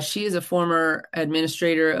 She is a former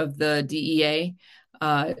administrator of the DEA,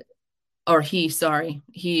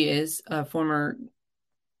 he is a former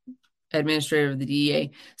administrator of the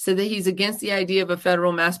DEA, said that he's against the idea of a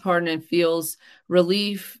federal mass pardon and feels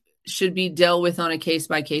relief should be dealt with on a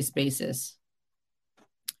case-by-case basis.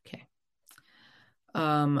 Okay.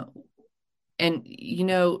 And,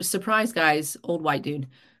 surprise, guys, old white dude.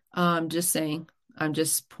 Just saying. I'm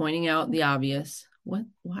just pointing out the obvious. What?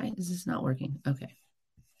 Why is this not working? Okay.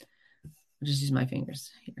 I'll just use my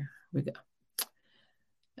fingers. Here we go.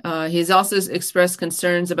 He's also expressed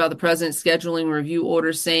concerns about the president's scheduling review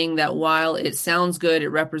order, saying that while it sounds good, it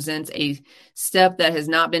represents a step that has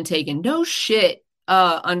not been taken. No shit.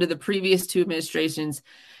 Under the previous two administrations,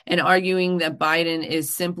 and arguing that Biden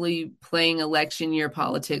is simply playing election year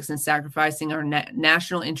politics and sacrificing our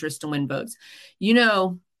national interest to win votes.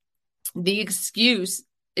 The excuse,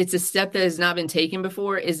 it's a step that has not been taken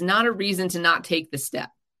before, is not a reason to not take the step,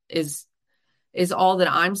 is all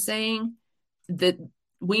that I'm saying. That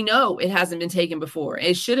we know it hasn't been taken before.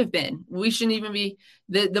 It should have been. We shouldn't even be,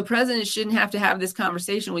 the president shouldn't have to have this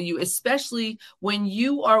conversation with you, especially when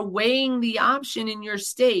you are weighing the option in your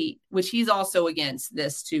state, which he's also against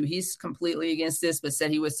this too. He's completely against this, but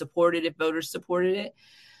said he would support it if voters supported it.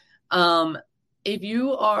 If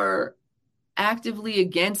you are actively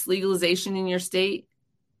against legalization in your state,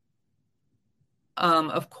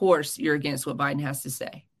 of course you're against what Biden has to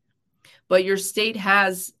say. But your state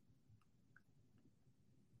has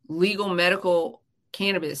legal medical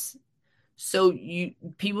cannabis, so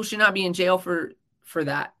people should not be in jail for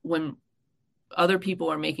that when other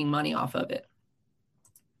people are making money off of it.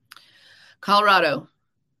 Colorado,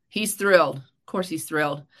 he's thrilled. Of course he's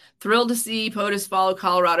thrilled to see POTUS follow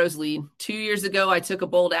Colorado's lead. 2 years ago I took a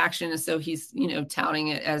bold action, and so he's touting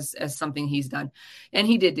it as something he's done, and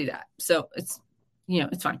he did do that. So it's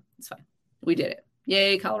fine. We did it.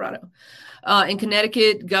 Yay, Colorado. In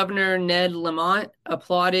Connecticut, Governor Ned Lamont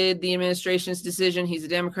applauded the administration's decision. He's a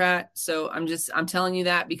Democrat. So I'm telling you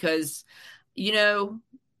that because,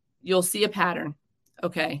 you'll see a pattern.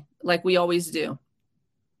 Okay. Like we always do.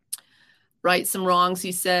 Right some wrongs,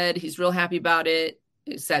 he said. He's real happy about it,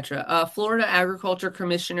 etc. Florida Agriculture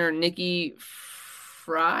Commissioner Nikki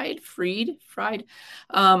Fried,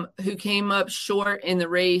 who came up short in the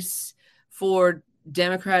race for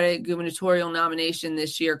Democratic gubernatorial nomination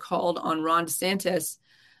this year, called on Ron DeSantis,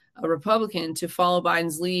 a Republican, to follow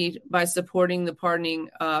Biden's lead by supporting the pardoning,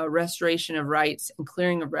 restoration of rights, and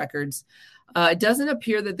clearing of records. It doesn't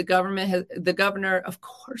appear that the governor, of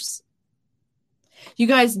course, You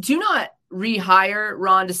guys do not rehire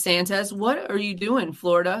Ron DeSantis. What are you doing,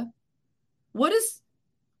 Florida?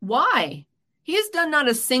 Why? He has done not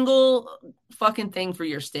a single fucking thing for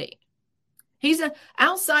your state. He's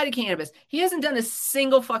outside of cannabis. He hasn't done a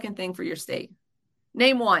single fucking thing for your state.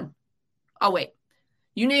 Name one. I'll wait.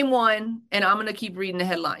 You name one, and I'm going to keep reading the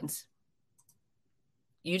headlines.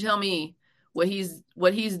 You tell me what he's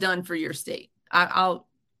done for your state. I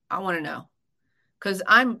want to know, because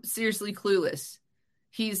I'm seriously clueless.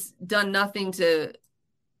 He's done nothing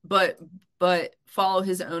but follow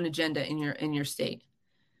his own agenda in your state.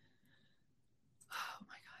 Oh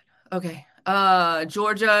my God. Okay.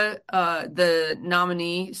 Georgia, the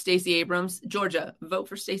nominee, Stacey Abrams. Georgia, vote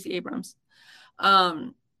for Stacey Abrams.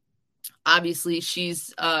 Obviously, she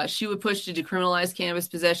would push to decriminalize cannabis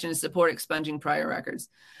possession and support expunging prior records.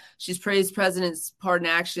 She's praised President's pardon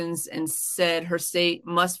actions and said her state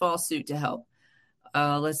must follow suit to help.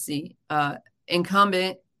 Let's see.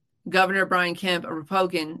 Incumbent Governor Brian Kemp, a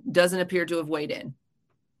Republican, doesn't appear to have weighed in.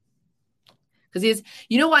 Because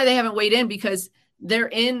you know why they haven't weighed in? Because they're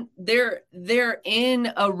in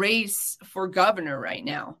a race for governor right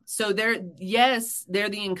now. So they're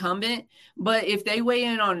the incumbent, but if they weigh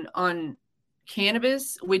in on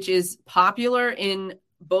cannabis, which is popular in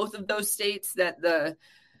both of those states, that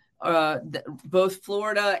both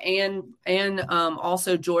Florida and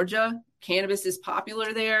also Georgia, cannabis is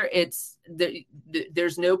popular there.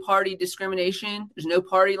 There's no party discrimination. There's no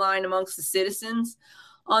party line amongst the citizens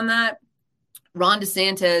on that. Ron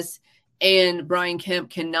DeSantis and Brian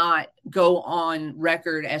Kemp cannot go on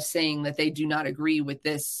record as saying that they do not agree with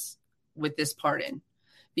this pardon,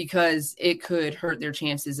 because it could hurt their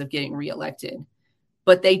chances of getting reelected.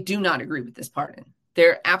 But they do not agree with this pardon.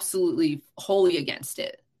 They're absolutely wholly against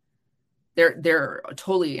it. They're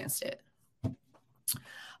totally against it.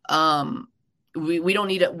 We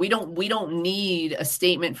don't need a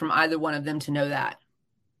statement from either one of them to know that.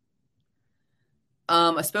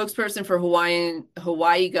 A spokesperson for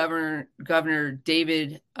Hawaii Governor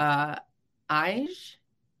David Ige,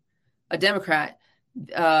 a Democrat,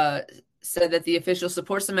 said that the official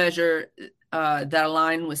supports the measure that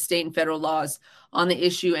align with state and federal laws on the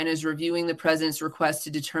issue and is reviewing the president's request to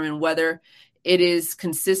determine whether it is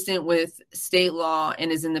consistent with state law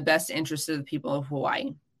and is in the best interest of the people of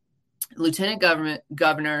Hawaii. Lieutenant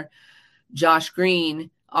Governor Josh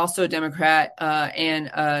Green, also a Democrat, and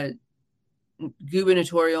a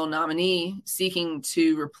gubernatorial nominee seeking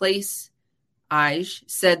to replace Ige,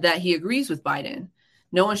 said that he agrees with Biden.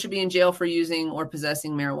 No one should be in jail for using or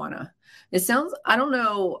possessing marijuana. It sounds, I don't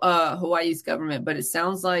know Hawaii's government, but it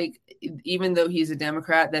sounds like, even though he's a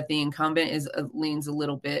Democrat, that the incumbent leans a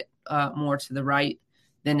little bit more to the right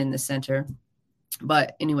than in the center.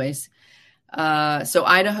 But anyways, so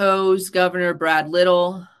Idaho's Governor Brad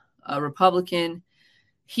Little, a Republican,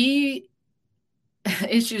 he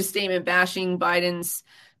issued a statement bashing Biden's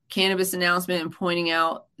cannabis announcement and pointing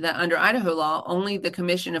out that under Idaho law, only the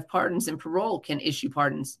Commission of Pardons and Parole can issue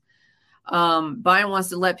pardons. Biden wants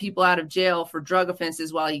to let people out of jail for drug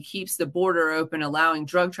offenses while he keeps the border open, allowing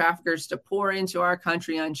drug traffickers to pour into our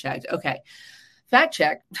country unchecked. Okay. Fact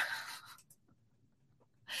check.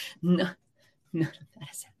 No, that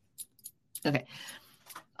is it. Okay.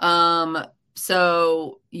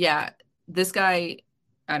 So yeah, this guy,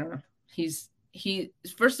 I don't know. He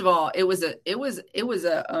first of all, it was a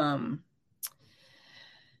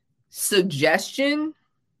suggestion,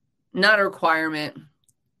 not a requirement.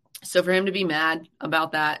 So for him to be mad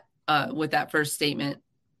about that with that first statement,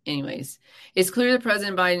 anyways, it's clear that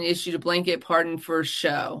President Biden issued a blanket pardon for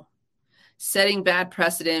show, setting bad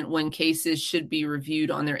precedent when cases should be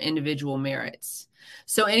reviewed on their individual merits.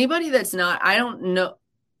 So anybody that's not, I don't know.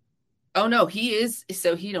 Oh no, he is.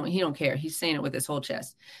 So he don't care. He's saying it with his whole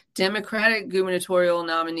chest. Democratic gubernatorial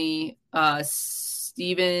nominee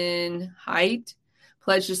Stephen Haidt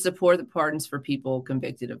pledged to support the pardons for people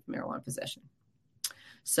convicted of marijuana possession.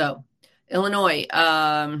 So Illinois,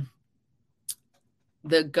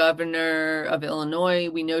 the governor of Illinois,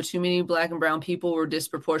 we know too many Black and brown people were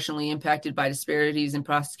disproportionately impacted by disparities in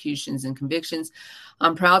prosecutions and convictions.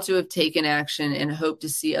 I'm proud to have taken action and hope to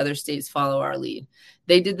see other states follow our lead.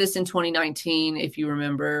 They did this in 2019. If you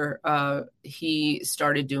remember, he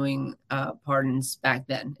started doing pardons back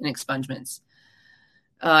then and expungements.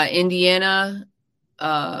 Indiana,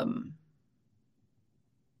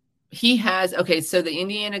 he has, so the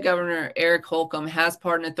Indiana governor, Eric Holcomb, has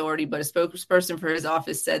pardon authority, but a spokesperson for his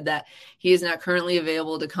office said that he is not currently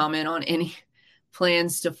available to comment on any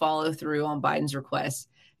plans to follow through on Biden's request,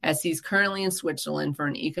 as he's currently in Switzerland for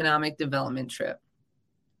an economic development trip.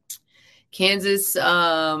 Kansas,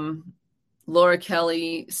 Laura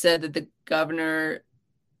Kelly said that the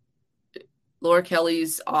Laura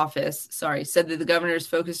Kelly's office, said that the governor is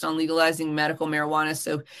focused on legalizing medical marijuana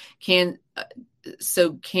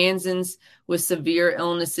so Kansans with severe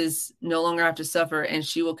illnesses no longer have to suffer, and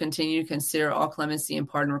she will continue to consider all clemency and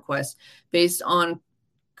pardon requests based on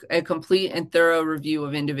a complete and thorough review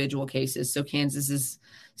of individual cases. So Kansas is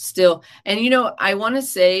still, and I want to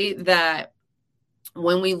say that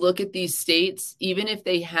when we look at these states, even if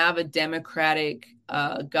they have a Democratic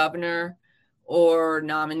governor or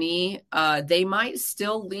nominee, they might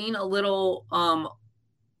still lean a little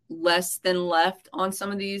less than left on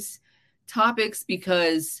some of these topics,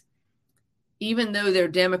 because even though they're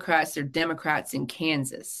Democrats in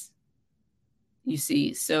Kansas, you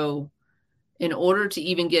see. So in order to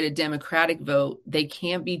even get a Democratic vote, they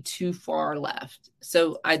can't be too far left.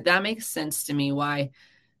 So that makes sense to me why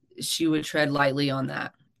she would tread lightly on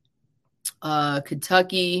that.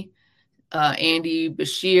 Kentucky, Andy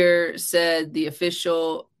Bashir said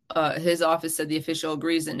his office said the official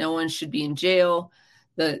agrees that no one should be in jail,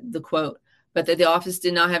 the quote, but that the office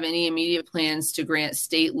did not have any immediate plans to grant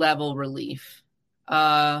state level relief,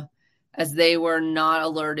 as they were not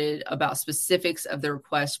alerted about specifics of the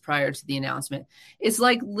request prior to the announcement. It's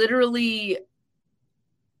like literally,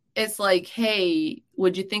 it's like, hey,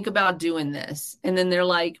 would you think about doing this? And then they're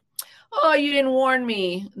like, oh, you didn't warn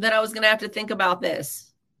me that I was going to have to think about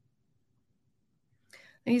this.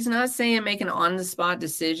 He's not saying make an on-the-spot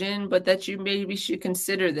decision, but that you maybe should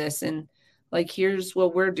consider this. And like, here's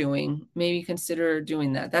what we're doing. Maybe consider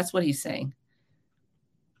doing that. That's what he's saying.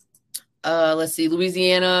 Let's see.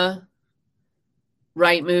 Louisiana,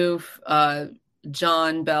 right move.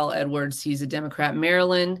 John Bell Edwards, he's a Democrat.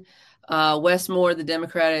 Maryland, Westmore, the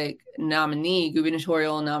Democratic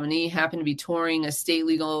gubernatorial nominee, happened to be touring a state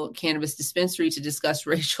legal cannabis dispensary to discuss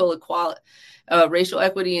racial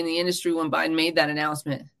equity in the industry when Biden made that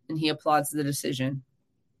announcement, and he applauds the decision.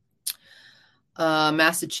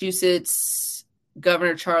 Massachusetts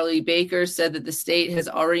Governor Charlie Baker said that the state has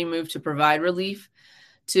already moved to provide relief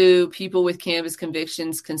to people with cannabis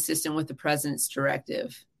convictions consistent with the president's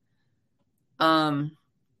directive.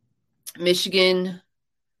 Michigan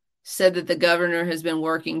said that the governor has been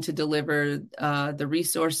working to deliver the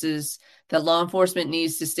resources that law enforcement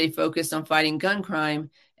needs to stay focused on fighting gun crime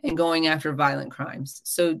and going after violent crimes.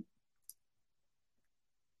 So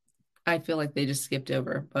I feel like they just skipped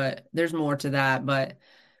over, but there's more to that. But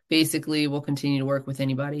basically, we'll continue to work with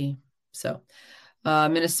anybody. So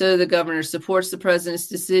Minnesota, the governor supports the president's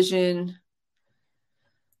decision.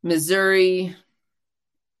 Missouri,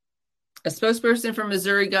 a spokesperson for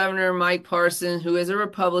Missouri Governor Mike Parson, who is a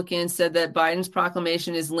Republican, said that Biden's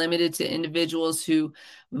proclamation is limited to individuals who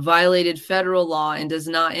violated federal law and does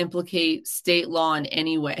not implicate state law in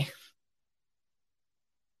any way.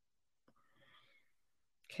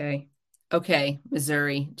 Okay,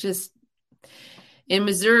 Missouri. In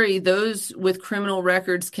Missouri, those with criminal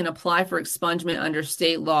records can apply for expungement under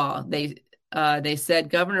state law. They said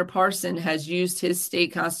Governor Parson has used his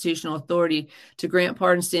state constitutional authority to grant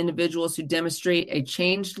pardons to individuals who demonstrate a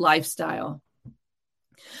changed lifestyle.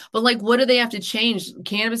 But like, what do they have to change?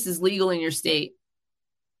 Cannabis is legal in your state,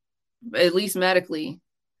 at least medically.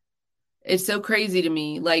 It's so crazy to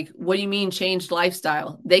me. Like, what do you mean changed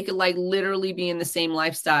lifestyle? They could like literally be in the same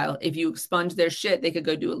lifestyle. If you expunge their shit, they could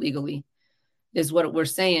go do it legally. Is what we're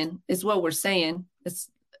saying. It's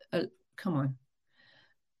come on.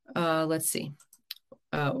 Let's see.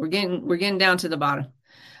 We're getting down to the bottom.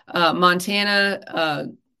 Montana,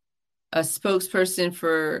 a spokesperson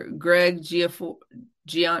for Greg Gianfort,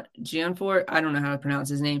 I don't know how to pronounce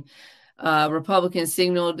his name. Republicans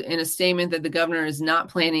signaled in a statement that the governor is not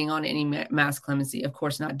planning on any mass clemency. Of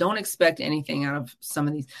course not. Don't expect anything out of some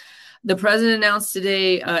of these. The president announced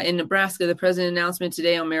today in Nebraska, the president announcement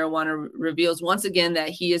today on marijuana reveals once again that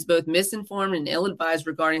he is both misinformed and ill-advised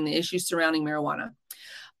regarding the issues surrounding marijuana.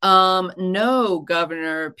 No,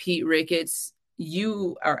 Governor Pete Ricketts,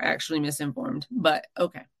 you are actually misinformed, but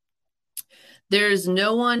okay. There's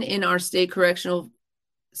no one in our state correctional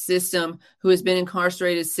system who has been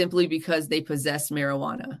incarcerated simply because they possess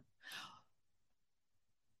marijuana.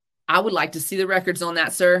 I would like to see the records on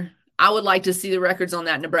that, sir. I would like to see the records on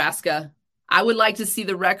that, Nebraska. I would like to see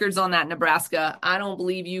the records on that, Nebraska. I don't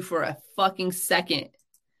believe you for a fucking second.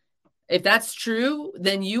 If that's true,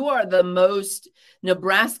 then you are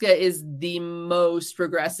Nebraska is the most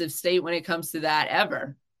progressive state when it comes to that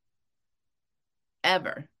ever.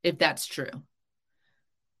 Ever, if that's true.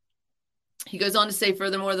 He goes on to say,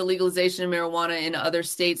 furthermore, the legalization of marijuana in other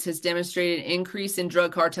states has demonstrated increase in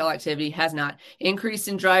drug cartel activity, has not. Increase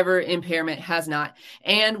in driver impairment, has not.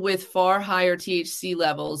 And with far higher THC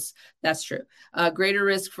levels, that's true. Greater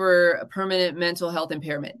risk for permanent mental health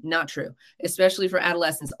impairment, not true. Especially for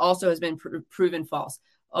adolescents, also has been proven false.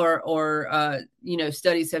 Or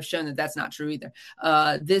studies have shown that that's not true either.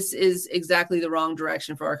 This is exactly the wrong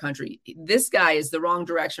direction for our country. This guy is the wrong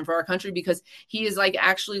direction for our country because he is like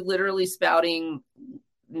actually literally spouting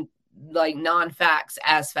like non-facts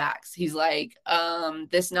as facts. He's like,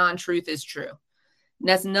 this non-truth is true. And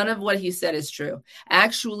that's none of what he said is true.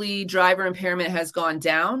 Actually, driver impairment has gone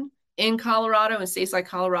down in Colorado, in states like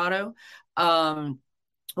Colorado. What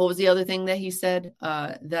was the other thing that he said?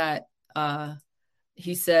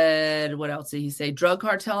 He said, what else did he say? Drug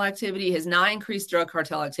cartel activity has not increased drug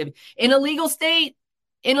cartel activity. In a legal state,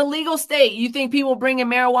 you think people bringing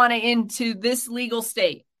marijuana into this legal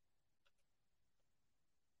state?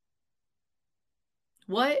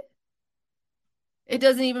 What? It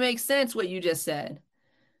doesn't even make sense what you just said.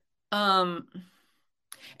 And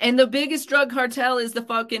the biggest drug cartel is the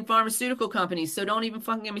fucking pharmaceutical companies. So don't even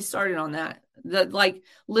fucking get me started on that. That like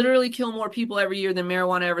literally kill more people every year than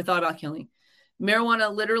marijuana ever thought about killing.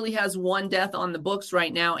 Marijuana literally has one death on the books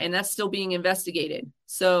right now, and that's still being investigated.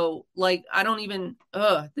 So, like, I don't even,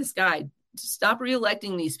 this guy, stop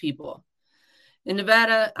reelecting these people. In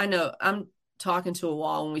Nevada, I know I'm talking to a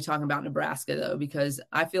wall when we talk about Nebraska, though, because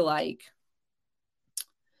I feel like,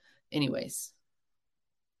 anyways,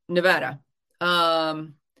 Nevada.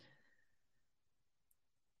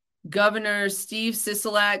 Governor Steve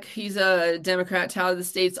Sisolak, he's a Democrat, touted the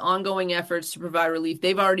state's ongoing efforts to provide relief.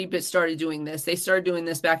 They've already started doing this. They started doing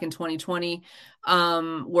this back in 2020,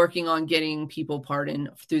 working on getting people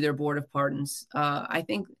pardoned through their board of pardons. I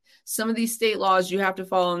think some of these state laws you have to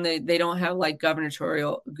follow, and they don't have like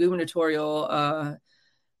gubernatorial,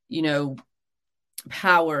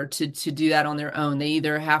 power to do that on their own. They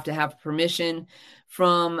either have to have permission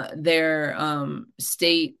from their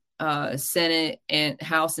state Senate and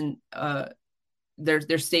House and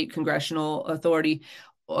their state congressional authority,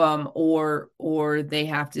 or they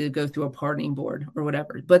have to go through a pardoning board or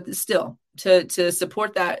whatever. But still, to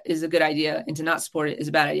support that is a good idea, and to not support it is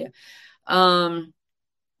a bad idea.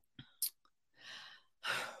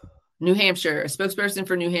 New Hampshire, a spokesperson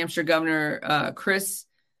for New Hampshire Governor Chris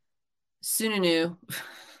Sununu,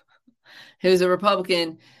 who's a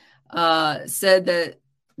Republican, said that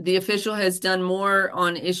the official has done more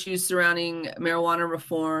on issues surrounding marijuana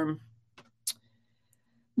reform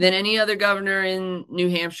than any other governor in New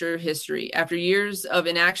Hampshire history. After years of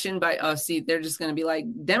inaction by, they're just going to be like,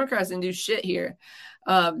 Democrats didn't do shit here.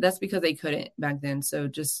 That's because they couldn't back then. So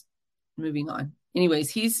just moving on. Anyways,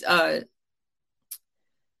 he signed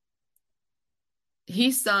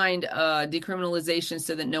decriminalization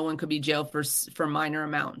so that no one could be jailed for minor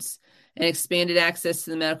amounts, and expanded access to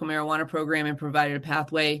the medical marijuana program, and provided a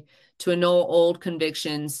pathway to annul old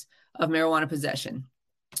convictions of marijuana possession.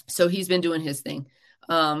 So he's been doing his thing.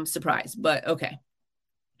 Surprise, but okay.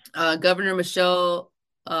 Governor Michelle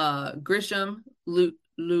Grisham,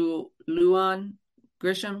 Luan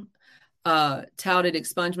Grisham, touted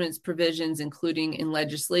expungement provisions, including in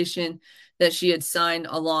legislation that she had signed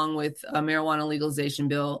along with a marijuana legalization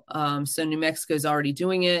bill. So New Mexico's already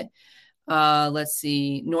doing it. Let's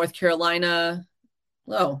see, North Carolina.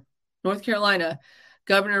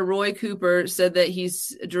 Governor Roy Cooper said that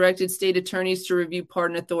he's directed state attorneys to review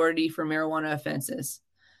pardon authority for marijuana offenses.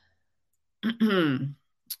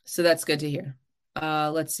 So that's good to hear.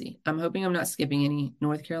 Let's see. I'm hoping I'm not skipping any.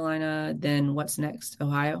 North Carolina. Then what's next?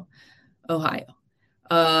 Ohio.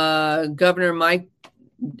 Governor Mike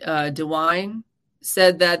DeWine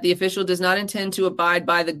said that the official does not intend to abide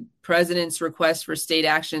by the president's request for state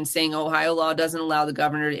action, saying Ohio law doesn't allow the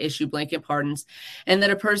governor to issue blanket pardons, and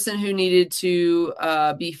that a person who needed to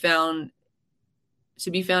be found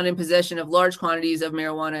in possession of large quantities of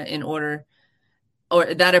marijuana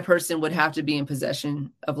or that a person would have to be in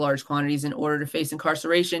possession of large quantities in order to face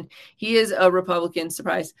incarceration. He is a Republican,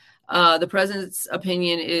 surprise. The president's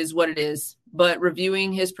opinion is what it is, but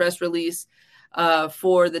reviewing his press release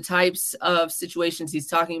for the types of situations he's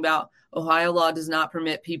talking about, Ohio law does not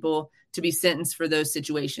permit people to be sentenced for those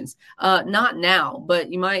situations. Not now,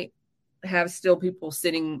 but you might have still people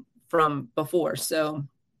sitting from before. So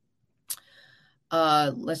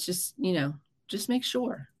let's just make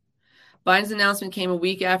sure. Biden's announcement came a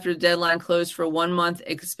week after the deadline closed for a 1-month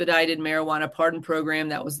expedited marijuana pardon program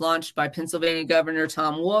that was launched by Pennsylvania Governor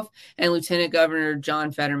Tom Wolf and Lieutenant Governor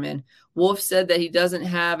John Fetterman. Wolf said that he doesn't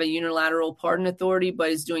have a unilateral pardon authority,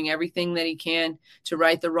 but is doing everything that he can to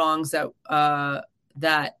right the wrongs that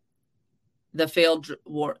the failed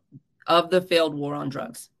war on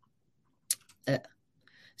drugs.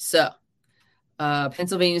 So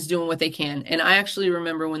Pennsylvania is doing what they can. And I actually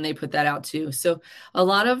remember when they put that out too. So a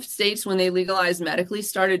lot of states, when they legalized medically,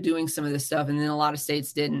 started doing some of this stuff, and then a lot of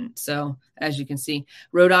states didn't. So as you can see,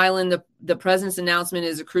 Rhode Island, the president's announcement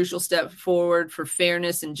is a crucial step forward for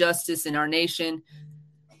fairness and justice in our nation.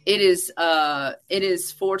 It is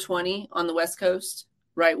 4:20 on the West Coast,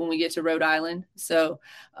 right when we get to Rhode Island. So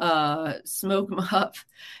smoke them up.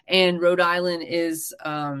 And Rhode Island is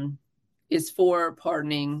for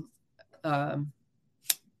pardoning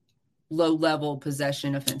low-level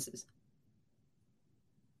possession offenses.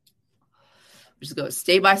 Just go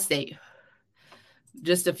state by state.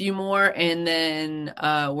 Just a few more, and then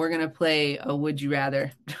we're going to play a Would You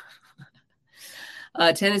Rather.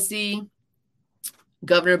 Tennessee,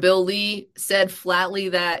 Governor Bill Lee said flatly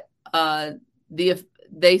that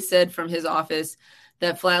they said from his office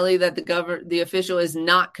that flatly that the official is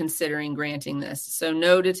not considering granting this. So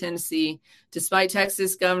no to Tennessee, despite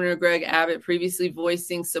Texas Governor Greg Abbott previously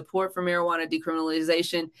voicing support for marijuana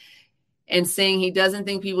decriminalization and saying he doesn't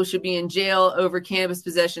think people should be in jail over cannabis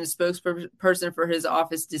possession. A spokesperson for his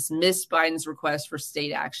office dismissed Biden's request for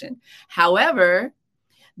state action. However,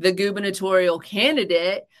 the gubernatorial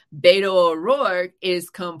candidate, Beto O'Rourke, is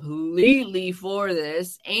completely for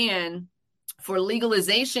this and for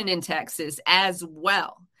legalization in Texas as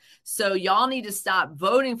well. So y'all need to stop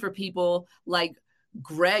voting for people like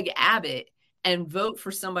Greg Abbott and vote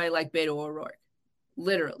for somebody like Beto O'Rourke.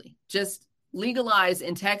 Literally, just legalize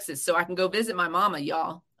in Texas so I can go visit my mama,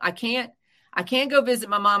 y'all. I can't go visit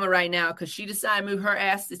my mama right now because she decided to move her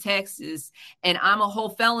ass to Texas, and I'm a whole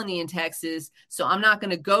felony in Texas, so I'm not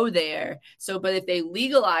going to go there. So, but if they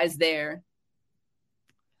legalize there,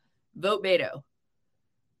 vote Beto.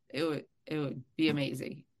 It would be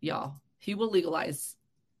amazing, y'all. He will legalize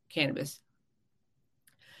cannabis.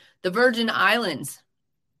 The Virgin Islands.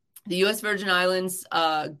 The U.S. Virgin Islands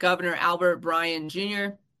Governor Albert Bryan Jr.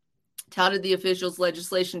 touted the officials'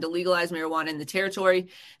 legislation to legalize marijuana in the territory,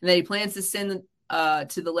 and that he plans to send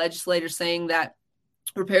to the legislators, saying that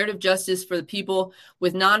reparative justice for the people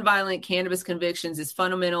with nonviolent cannabis convictions is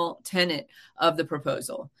fundamental tenet of the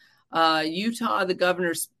proposal. Utah, the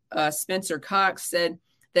governor Spencer Cox said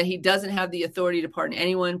that he doesn't have the authority to pardon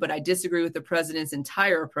anyone, but I disagree with the president's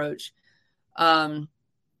entire approach.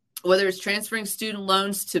 Whether it's transferring student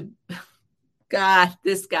loans to God,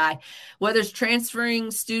 this guy, whether it's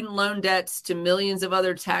transferring student loan debts to millions of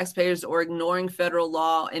other taxpayers or ignoring federal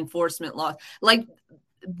law enforcement laws. Like,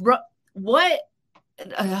 what?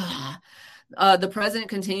 The president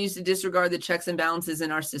continues to disregard the checks and balances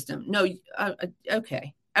in our system. No,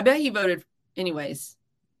 okay. I bet he voted anyways.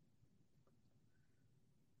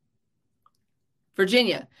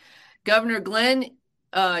 Virginia, Governor Glenn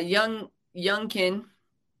Youngkin,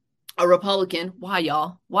 a Republican. Why,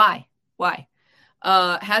 y'all? Why?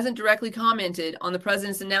 Hasn't directly commented on the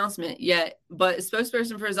president's announcement yet, but a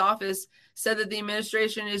spokesperson for his office said that the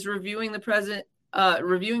administration is reviewing President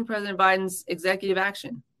Biden's executive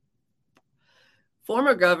action.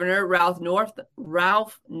 Former Governor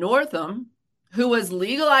Ralph Northam, who was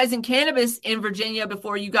legalizing cannabis in Virginia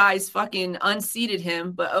before you guys fucking unseated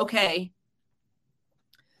him, but okay,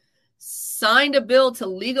 signed a bill to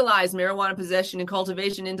legalize marijuana possession and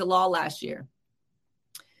cultivation into law last year.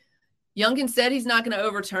 Youngkin said he's not going to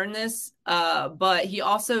overturn this, but he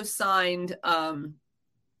also signed,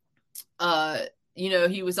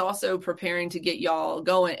 he was also preparing to get y'all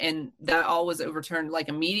going, and that all was overturned like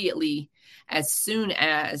immediately as soon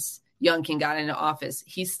as Youngkin got into office.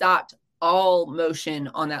 He stopped all motion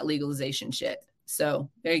on that legalization shit. So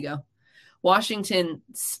there you go. Washington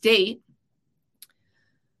State.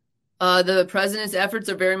 The president's efforts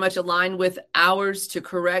are very much aligned with ours to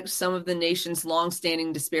correct some of the nation's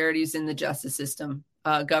longstanding disparities in the justice system.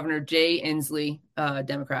 Governor Jay Inslee,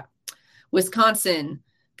 Democrat. Wisconsin,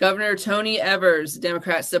 Governor Tony Evers,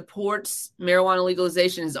 Democrat, supports marijuana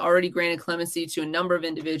legalization, has already granted clemency to a number of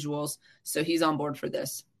individuals, so he's on board for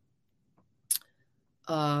this.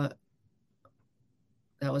 That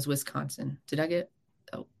was Wisconsin. Did I get...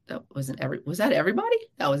 That wasn't was that everybody?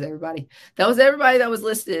 That was everybody. That was everybody that was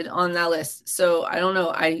listed on that list. So I don't know.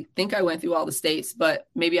 I think I went through all the states, but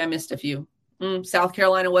maybe I missed a few. South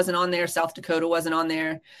Carolina wasn't on there. South Dakota wasn't on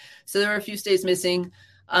there. So there were a few states missing.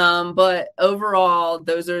 But overall,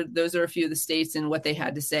 those are a few of the states and what they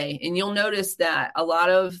had to say. And you'll notice that a lot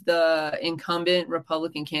of the incumbent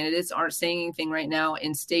Republican candidates aren't saying anything right now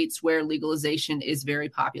in states where legalization is very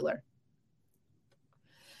popular.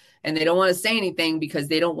 And they don't want to say anything because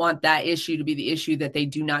they don't want that issue to be the issue that they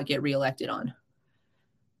do not get reelected on.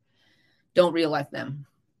 Don't reelect them.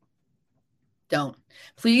 Don't.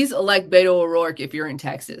 Please elect Beto O'Rourke if you're in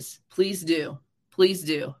Texas. Please do. Please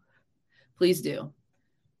do. Please do.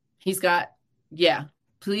 He's got, yeah,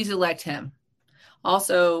 please elect him.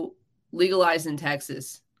 Also, legalize in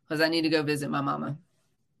Texas because I need to go visit my mama.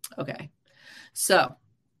 Okay. So,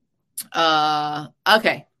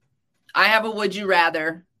 okay. I have a would you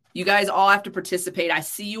rather. You guys all have to participate. I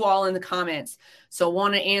see you all in the comments. So I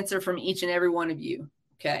want to answer from each and every one of you.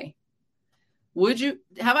 Okay.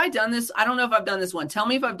 Have I done this? I don't know if I've done this one. Tell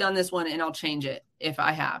me if I've done this one and I'll change it if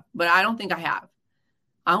I have, but I don't think I have.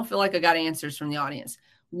 I don't feel like I got answers from the audience.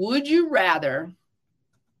 Would you rather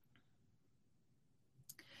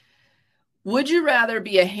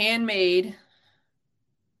be a handmaid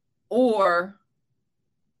or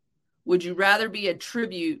would you rather be a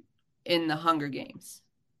tribute in the Hunger Games?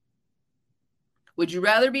 Would you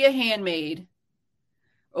rather be a handmaid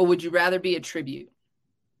or would you rather be a tribute?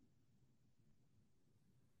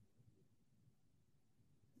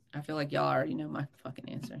 I feel like y'all already know my fucking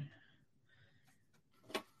answer.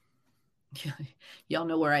 Y'all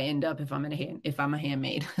know where I end up if I'm a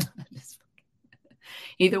handmaid.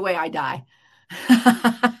 Either way, I die.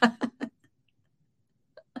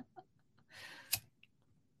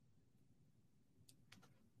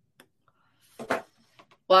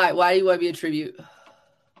 Why? Why do you want to be a tribute? A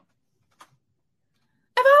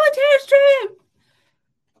volunteer's tribute.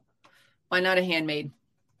 Why not a handmaid?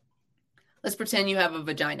 Let's pretend you have a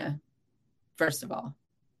vagina, first of all,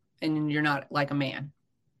 and you're not like a man.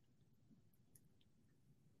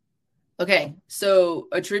 Okay, so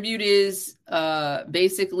a tribute is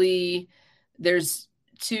basically there's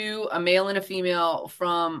two, a male and a female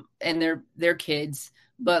and they're kids,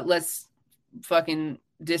 but let's fucking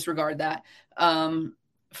disregard that.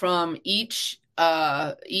 From each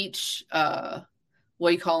what do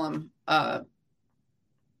you call them?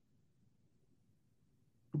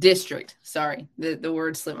 District. Sorry, the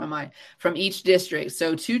word slipped my mind. From each district.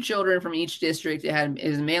 So two children from each district.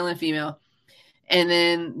 Is male and female. And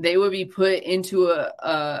then they would be put into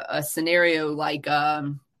a scenario like what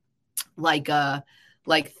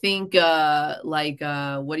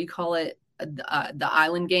do you call it? The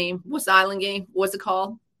island game. What's the island game? What's it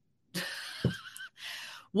called?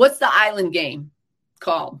 What's the island game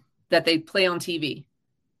called that they play on TV?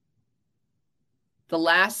 The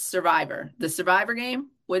Last Survivor. The Survivor game?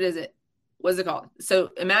 What is it? What's it called?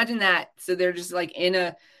 So imagine that. So they're just like in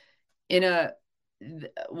a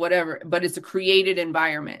whatever, but it's a created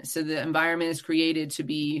environment. So the environment is created to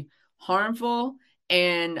be harmful,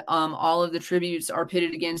 and all of the tributes are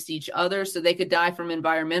pitted against each other. So they could die from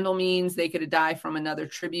environmental means, they could die from another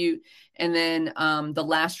tribute, and then the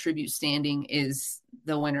last tribute standing is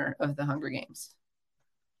the winner of the Hunger Games.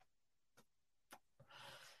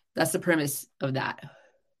 That's the premise of that.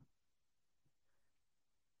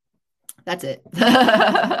 That's it.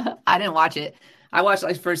 I didn't watch it. I watched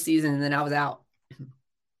like first season and then I was out.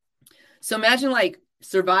 So imagine like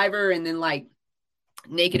Survivor and then like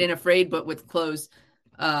Naked and Afraid, but with clothes.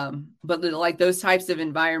 But like those types of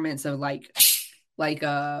environments of like what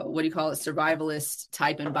do you call it? Survivalist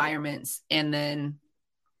type environments. And then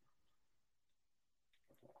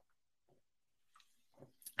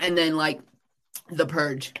like The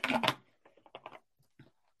Purge.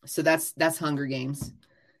 So that's Hunger Games.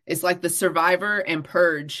 It's like the Survivor and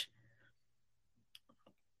Purge.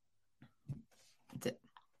 That's it.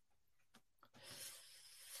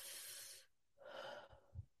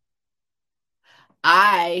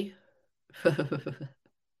 I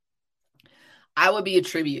would be a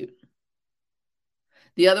tribute.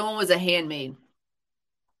 The other one was a handmaid.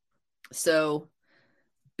 So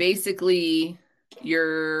basically,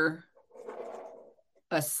 you're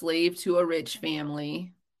a slave to a rich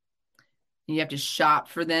family. You have to shop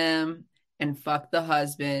for them and fuck the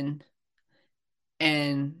husband.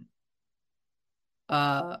 And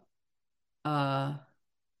and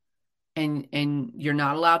you're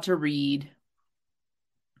not allowed to read.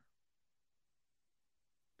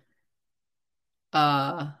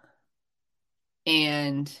 And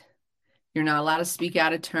you're not allowed to speak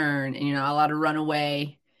out of turn, and you're not allowed to run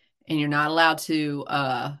away, and you're not allowed to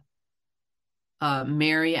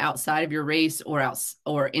marry outside of your race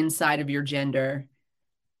or inside of your gender,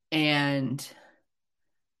 and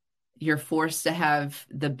you're forced to have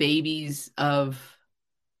the babies of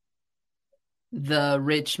the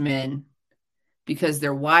rich men because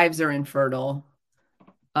their wives are infertile,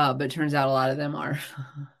 but it turns out a lot of them are.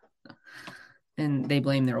 And they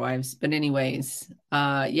blame their wives. But anyways,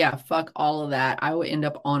 yeah, fuck all of that. I would end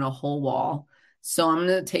up on a whole wall. So I'm going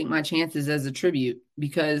to take my chances as a tribute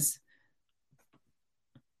because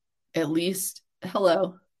at least,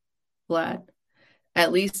 hello, Vlad,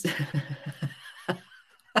 at least,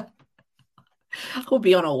 I would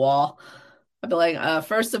be on a wall. I'd be like,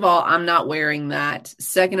 first of all, I'm not wearing that.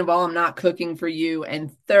 Second of all, I'm not cooking for you.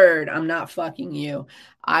 And third, I'm not fucking you.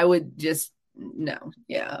 I would just, no.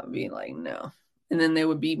 Yeah, I'd be like, no. And then they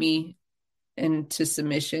would beat me into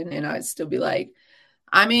submission. And I'd still be like,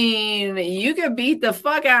 I mean, you could beat the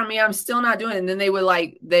fuck out of me. I'm still not doing it. And then they would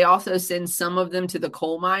like, they also send some of them to the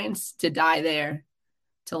coal mines to die there,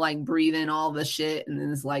 to like breathe in all the shit and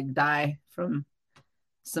then just like die from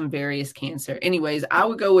some various cancer. Anyways, I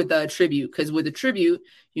would go with a tribute because with a tribute,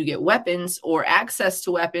 you get weapons or access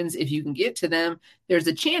to weapons. If you can get to them, there's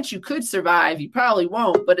a chance you could survive. You probably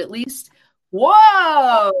won't, but at least,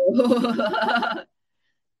 whoa,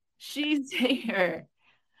 she's here.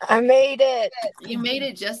 I made it. You made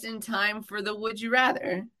it just in time for the Would You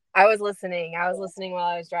Rather. I was listening while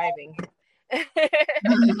I was driving.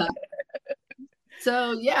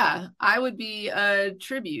 So yeah, I would be a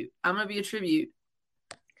tribute. I'm gonna be a tribute.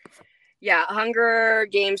 Yeah, Hunger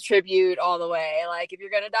Games tribute all the way. Like, if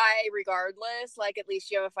you're gonna die regardless, like, at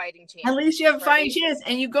least you have a fighting chance. At least you have a fighting chance,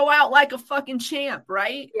 and you go out like a fucking champ,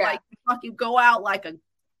 right? Yeah. Like, you fucking go out like a...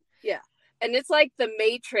 Yeah. And it's like the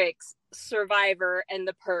Matrix, Survivor, and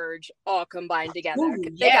the Purge all combined together. Ooh,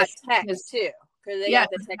 they got tech, too. Because they got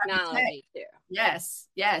the got technology, too. Yes,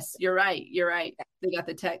 you're right. Yeah. They got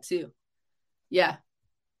the tech, too. Yeah.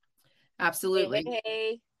 Absolutely.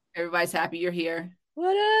 Hey. Everybody's happy you're here.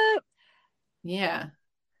 What up? Yeah.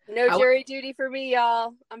 No jury duty for me,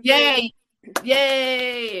 y'all. Yay!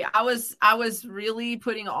 I was really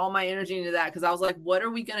putting all my energy into that because I was like, what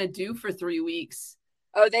are we gonna do for 3 weeks?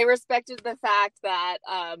 Oh, they respected the fact that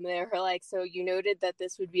they were like, so you noted that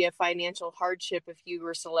this would be a financial hardship if you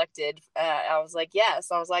were selected. I was like,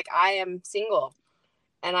 yes. I was like, I am single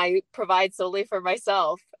and I provide solely for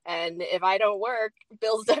myself. And if I don't work,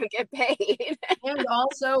 bills don't get paid. And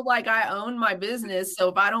also, like, I own my business, so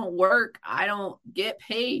if I don't work, I don't get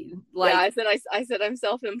paid. Like, yeah, I said I'm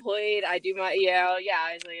self-employed. I do my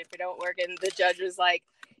I was like, if I don't work, and the judge was like,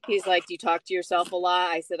 he's like, do you talk to yourself a lot?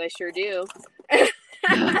 I said, I sure do.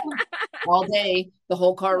 All day, the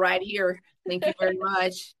whole car ride here. Thank you very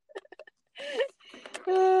much.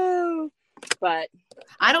 But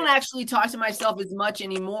I don't actually talk to myself as much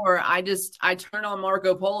anymore. I turn on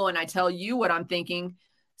Marco Polo and I tell you what I'm thinking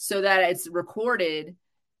so that it's recorded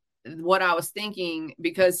what I was thinking,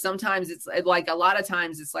 because sometimes it's like, a lot of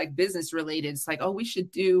times it's like business related. It's like, oh, we should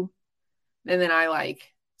do. And then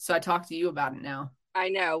so I talk to you about it now. I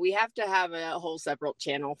know we have to have a whole separate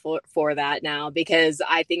channel for that now, because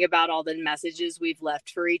I think about all the messages we've left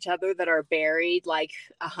for each other that are buried like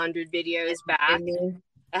 100 videos back.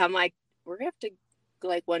 I'm like, we're gonna have to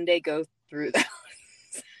like one day go through those.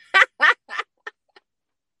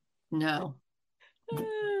 No,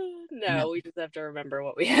 we just have to remember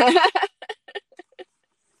what we had.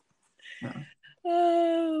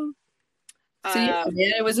 So yeah,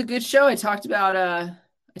 man, it was a good show. I talked about a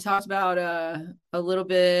little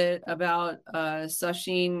bit about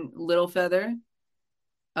Sasheen Littlefeather,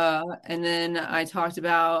 and then I talked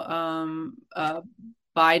about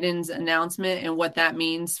Biden's announcement and what that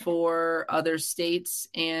means for other states,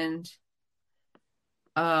 and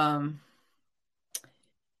yeah,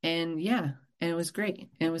 and it was great.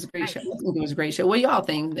 And it was a great show. I think it was a great show. What do y'all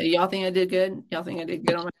think? Y'all think I did good? Y'all think I did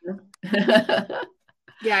good on my show?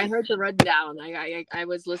 Yeah, I heard the rundown. I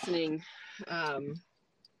was listening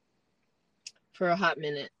for a hot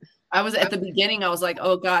minute. I was at the beginning. I was like,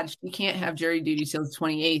 oh God, we can't have jury duty till the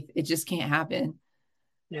 28th. It just can't happen.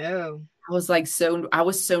 No. I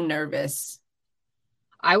was so nervous.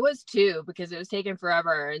 I was too, because it was taking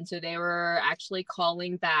forever. And so they were actually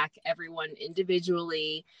calling back everyone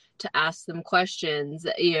individually to ask them questions,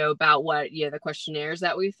 about what, the questionnaires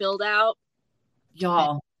that we filled out.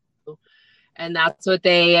 Y'all. And that's what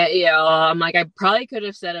they, I'm like, I probably could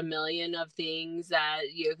have said a million of things that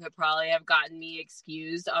you could probably have gotten me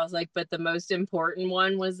excused. I was like, but the most important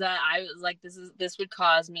one was that I was like, this would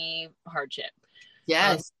cause me hardship.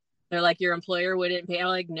 Yes. They're like, your employer wouldn't pay. I'm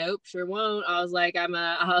like, nope, sure won't. I was like, I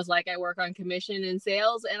work on commission and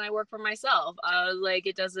sales and I work for myself. I was like,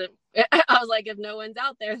 if no one's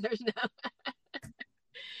out there, there's no.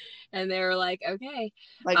 And they were like, okay.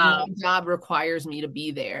 Like, my job requires me to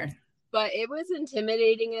be there. But it was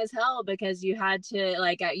intimidating as hell, because you had to,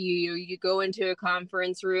 like, you go into a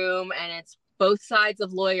conference room and it's both sides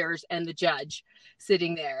of lawyers and the judge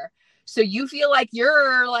sitting there. So you feel like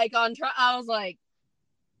you're like on trial. I was like,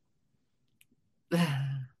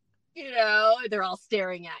 they're all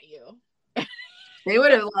staring at you. They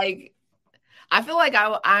would have I feel like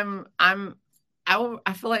I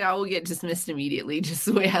feel like I will get dismissed immediately just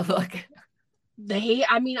the way I look.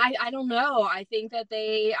 I mean, I don't know. I think that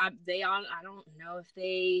I don't know if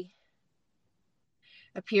they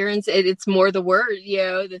appearance, it's more the word,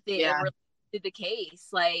 that they Yeah. really did the case.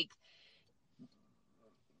 Like,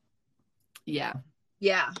 Yeah.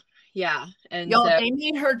 yeah, yeah. And Y'all, so, they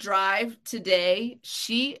made her drive today.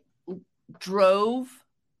 She drove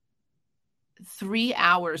 3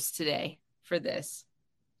 hours today for this.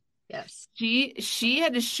 yes. She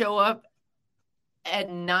had to show up at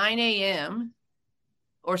 9 a.m.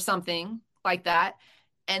 or something like that.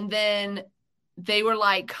 And then they were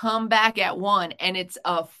like, come back at 1. And it's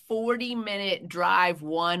a 40-minute drive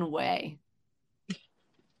one way.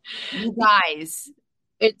 You guys.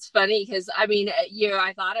 It's funny because I mean,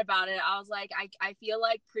 I thought about it. I was like, I feel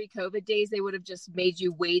like pre-COVID days they would have just made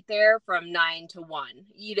you wait there from 9 to 1,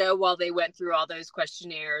 while they went through all those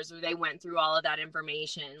questionnaires or they went through all of that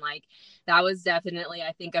information. Like that was definitely,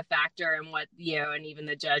 I think, a factor in what and even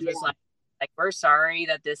the judge was Yeah. like, we're sorry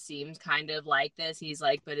that this seems kind of like this. He's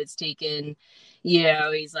like, but it's taken,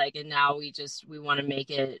 he's like, and now we want to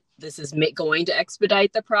make it. This is going to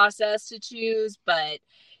expedite the process to choose, but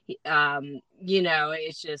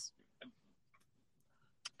it's just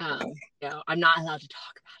I'm not allowed to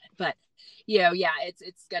talk about it, but yeah,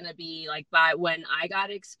 it's gonna be like, by when I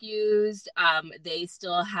got excused, they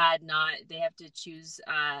still had not they have to choose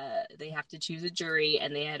a jury,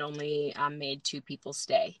 and they had only made 2 people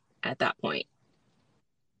stay at that point.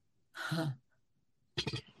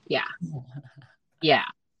 Yeah, yeah.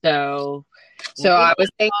 So Well, good I luck. was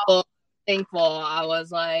thankful. I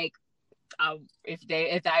was like, if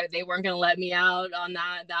they weren't going to let me out on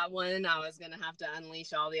that one, I was going to have to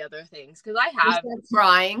unleash all the other things, because I You have, start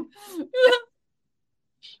crying.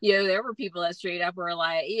 there were people that straight up were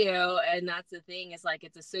like, and that's the thing, is like,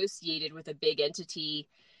 it's associated with a big entity,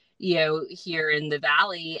 here in the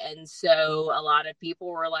valley, and so a lot of people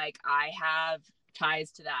were like, I have ties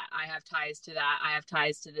to that, I have ties to that, I have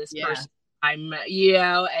ties to this Yeah. person.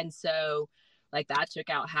 And so like that took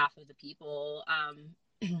out half of the people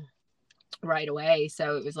right away.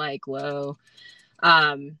 So it was like, whoa.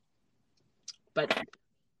 But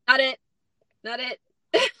not it.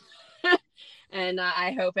 And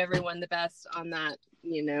I hope everyone the best on that,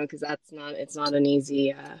 because it's not an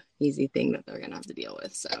easy thing that they're gonna have to deal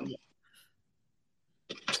with. So,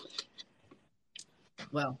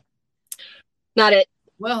 Well, not it.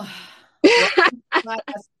 well, that's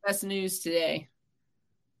the best news today.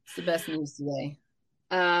 It's the best news today.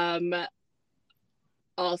 Um.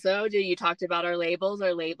 Also, you talked about our labels.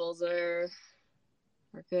 Our labels are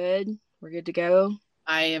good. We're good to go.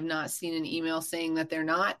 I have not seen an email saying that they're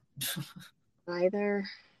not. Either.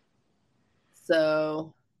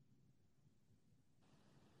 So,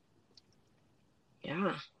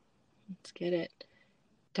 Yeah, let's get it.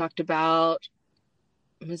 Talked about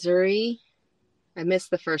Missouri. I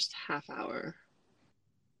missed the first half hour.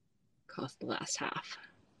 Cost the last half.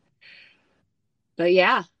 But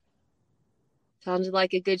yeah, sounded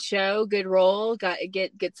like a good show, good roll. Got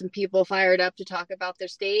get some people fired up to talk about their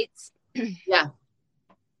states. yeah,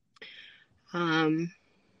 Um,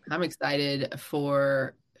 I'm excited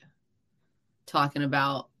for talking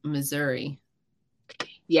about Missouri.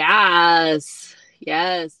 yes,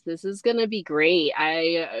 this is gonna be great.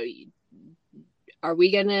 Are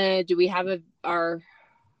we gonna? Do we have our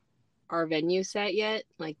venue set yet?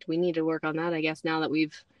 Like, do we need to work on that? I guess now that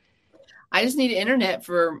we've I just need internet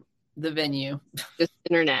for the venue. just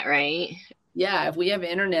internet, right? Yeah, if we have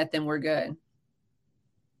internet, then we're good.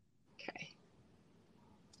 Okay.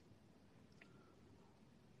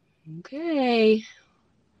 Okay.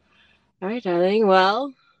 All right, darling.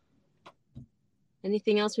 Well,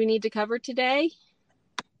 anything else we need to cover today?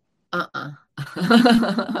 Uh-uh.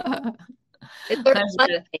 It's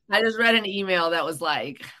I just read an email that was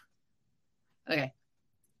like, okay.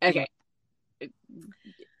 okay.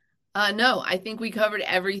 No, I think we covered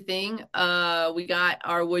everything. We got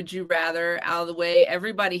our would you rather out of the way.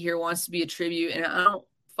 Everybody here wants to be a tribute, and I don't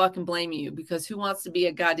fucking blame you, because who wants to be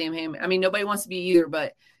a goddamn ham? I mean, nobody wants to be either,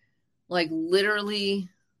 but like literally.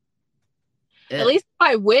 At least if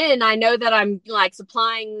I win, I know that I'm like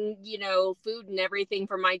supplying, food and everything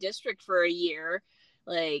for my district for a year.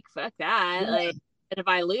 Like, fuck that. Yeah. Like, and if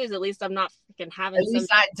I lose, at least I'm not freaking having At least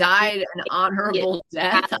I died an honorable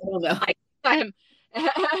death. I don't know. Like, I'm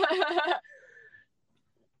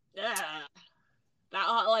yeah. That,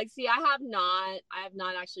 like, see, I have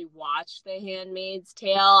not actually watched The Handmaid's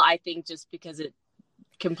Tale. I think just because it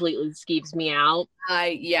completely skeeves me out.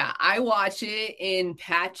 I watch it in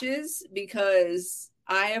patches because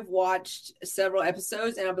I have watched several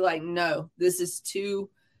episodes and I'll be like, no, this is too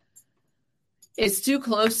it's too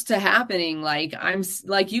close to happening. Like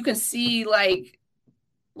like you can see like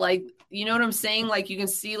you know what I'm saying? Like you can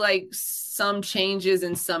see like some changes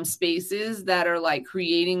in some spaces that are like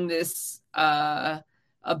creating this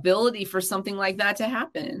ability for something like that to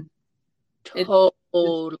happen. It's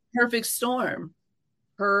Totally. perfect storm.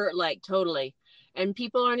 Like totally. And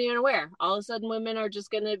people aren't even aware. All of a sudden women are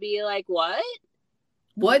just gonna be like, what?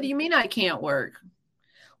 What do you mean I can't work?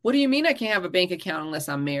 What do you mean I can't have a bank account unless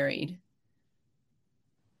I'm married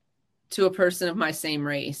to a person of my same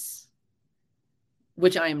race,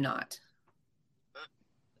 which I am not?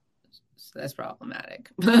 So that's problematic.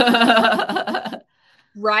 Right?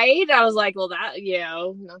 I was like, well, that,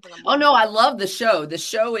 not that I'm Oh looking. no, I love the show. The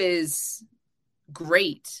show is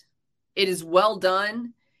great. It is well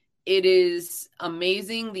done. It is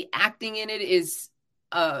amazing. The acting in it is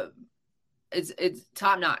uh it's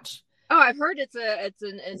top notch. Oh, I've heard It's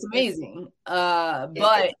amazing. it's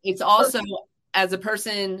But it's also, perfect. as a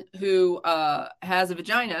person who has a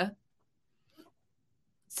vagina,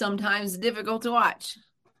 sometimes difficult to watch.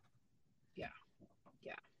 Yeah.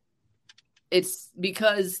 Yeah. It's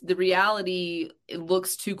because the reality, it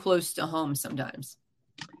looks too close to home sometimes.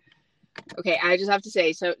 Okay, I just have to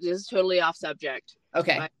say, so this is totally off subject.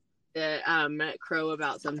 Okay. But crow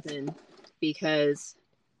about something because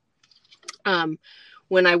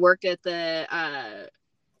when I worked at the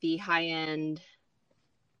high end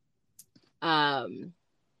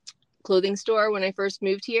clothing store when I first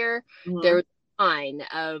moved here, there Mm-hmm. was a line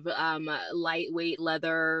of lightweight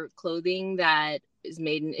leather clothing that is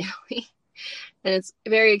made in Italy, and it's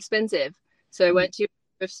very expensive. So I went to a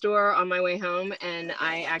thrift store on my way home, and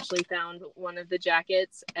I actually found one of the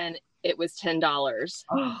jackets, and it was $10,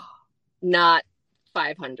 not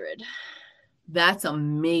 500. That's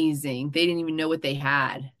amazing. They didn't even know what they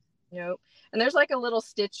had. Nope. And there's like a little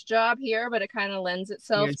stitch job here, but it kind of lends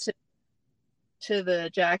itself Yes. to the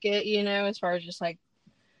jacket, as far as just like,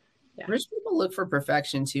 yeah. Rich people look for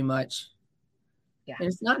perfection too much, Yeah. and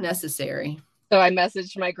it's not necessary. So I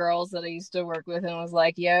messaged my girls that I used to work with and was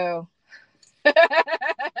like, yo,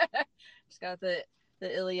 just got the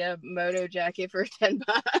Ilia Moto jacket for $10.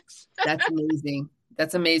 That's amazing.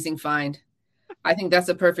 That's amazing find. I think that's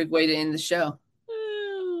a perfect way to end the show.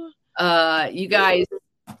 You guys,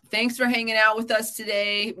 thanks for hanging out with us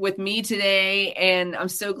today, with me today. And I'm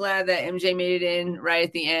so glad that MJ made it in right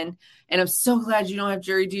at the end. And I'm so glad you don't have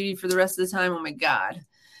jury duty for the rest of the time. Oh my God.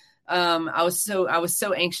 I was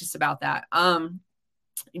so anxious about that.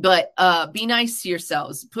 But be nice to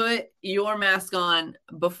yourselves. Put your mask on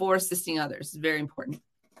before assisting others. It's very important.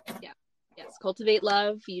 Yeah. Yes. Cultivate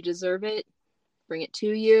love. You deserve it. Bring it to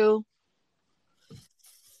you.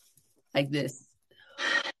 Like this.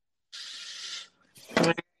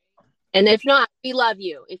 And if not, we love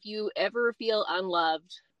you. If you ever feel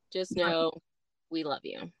unloved, just know we love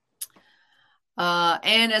you.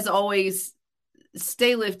 And as always,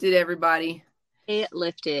 stay lifted, everybody. Stay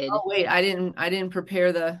lifted. Oh wait, I didn't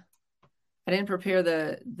prepare the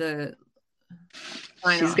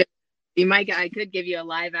sign She's off. good. I could give you a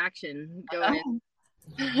live action going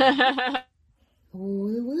in.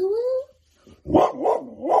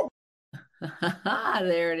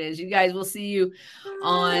 There it is. You guys, we'll see you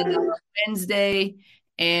on Wednesday,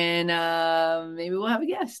 and maybe we'll have a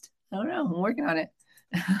guest. I don't know. I'm working on it.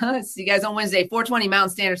 See you guys on Wednesday, 4:20 Mountain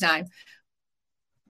Standard Time.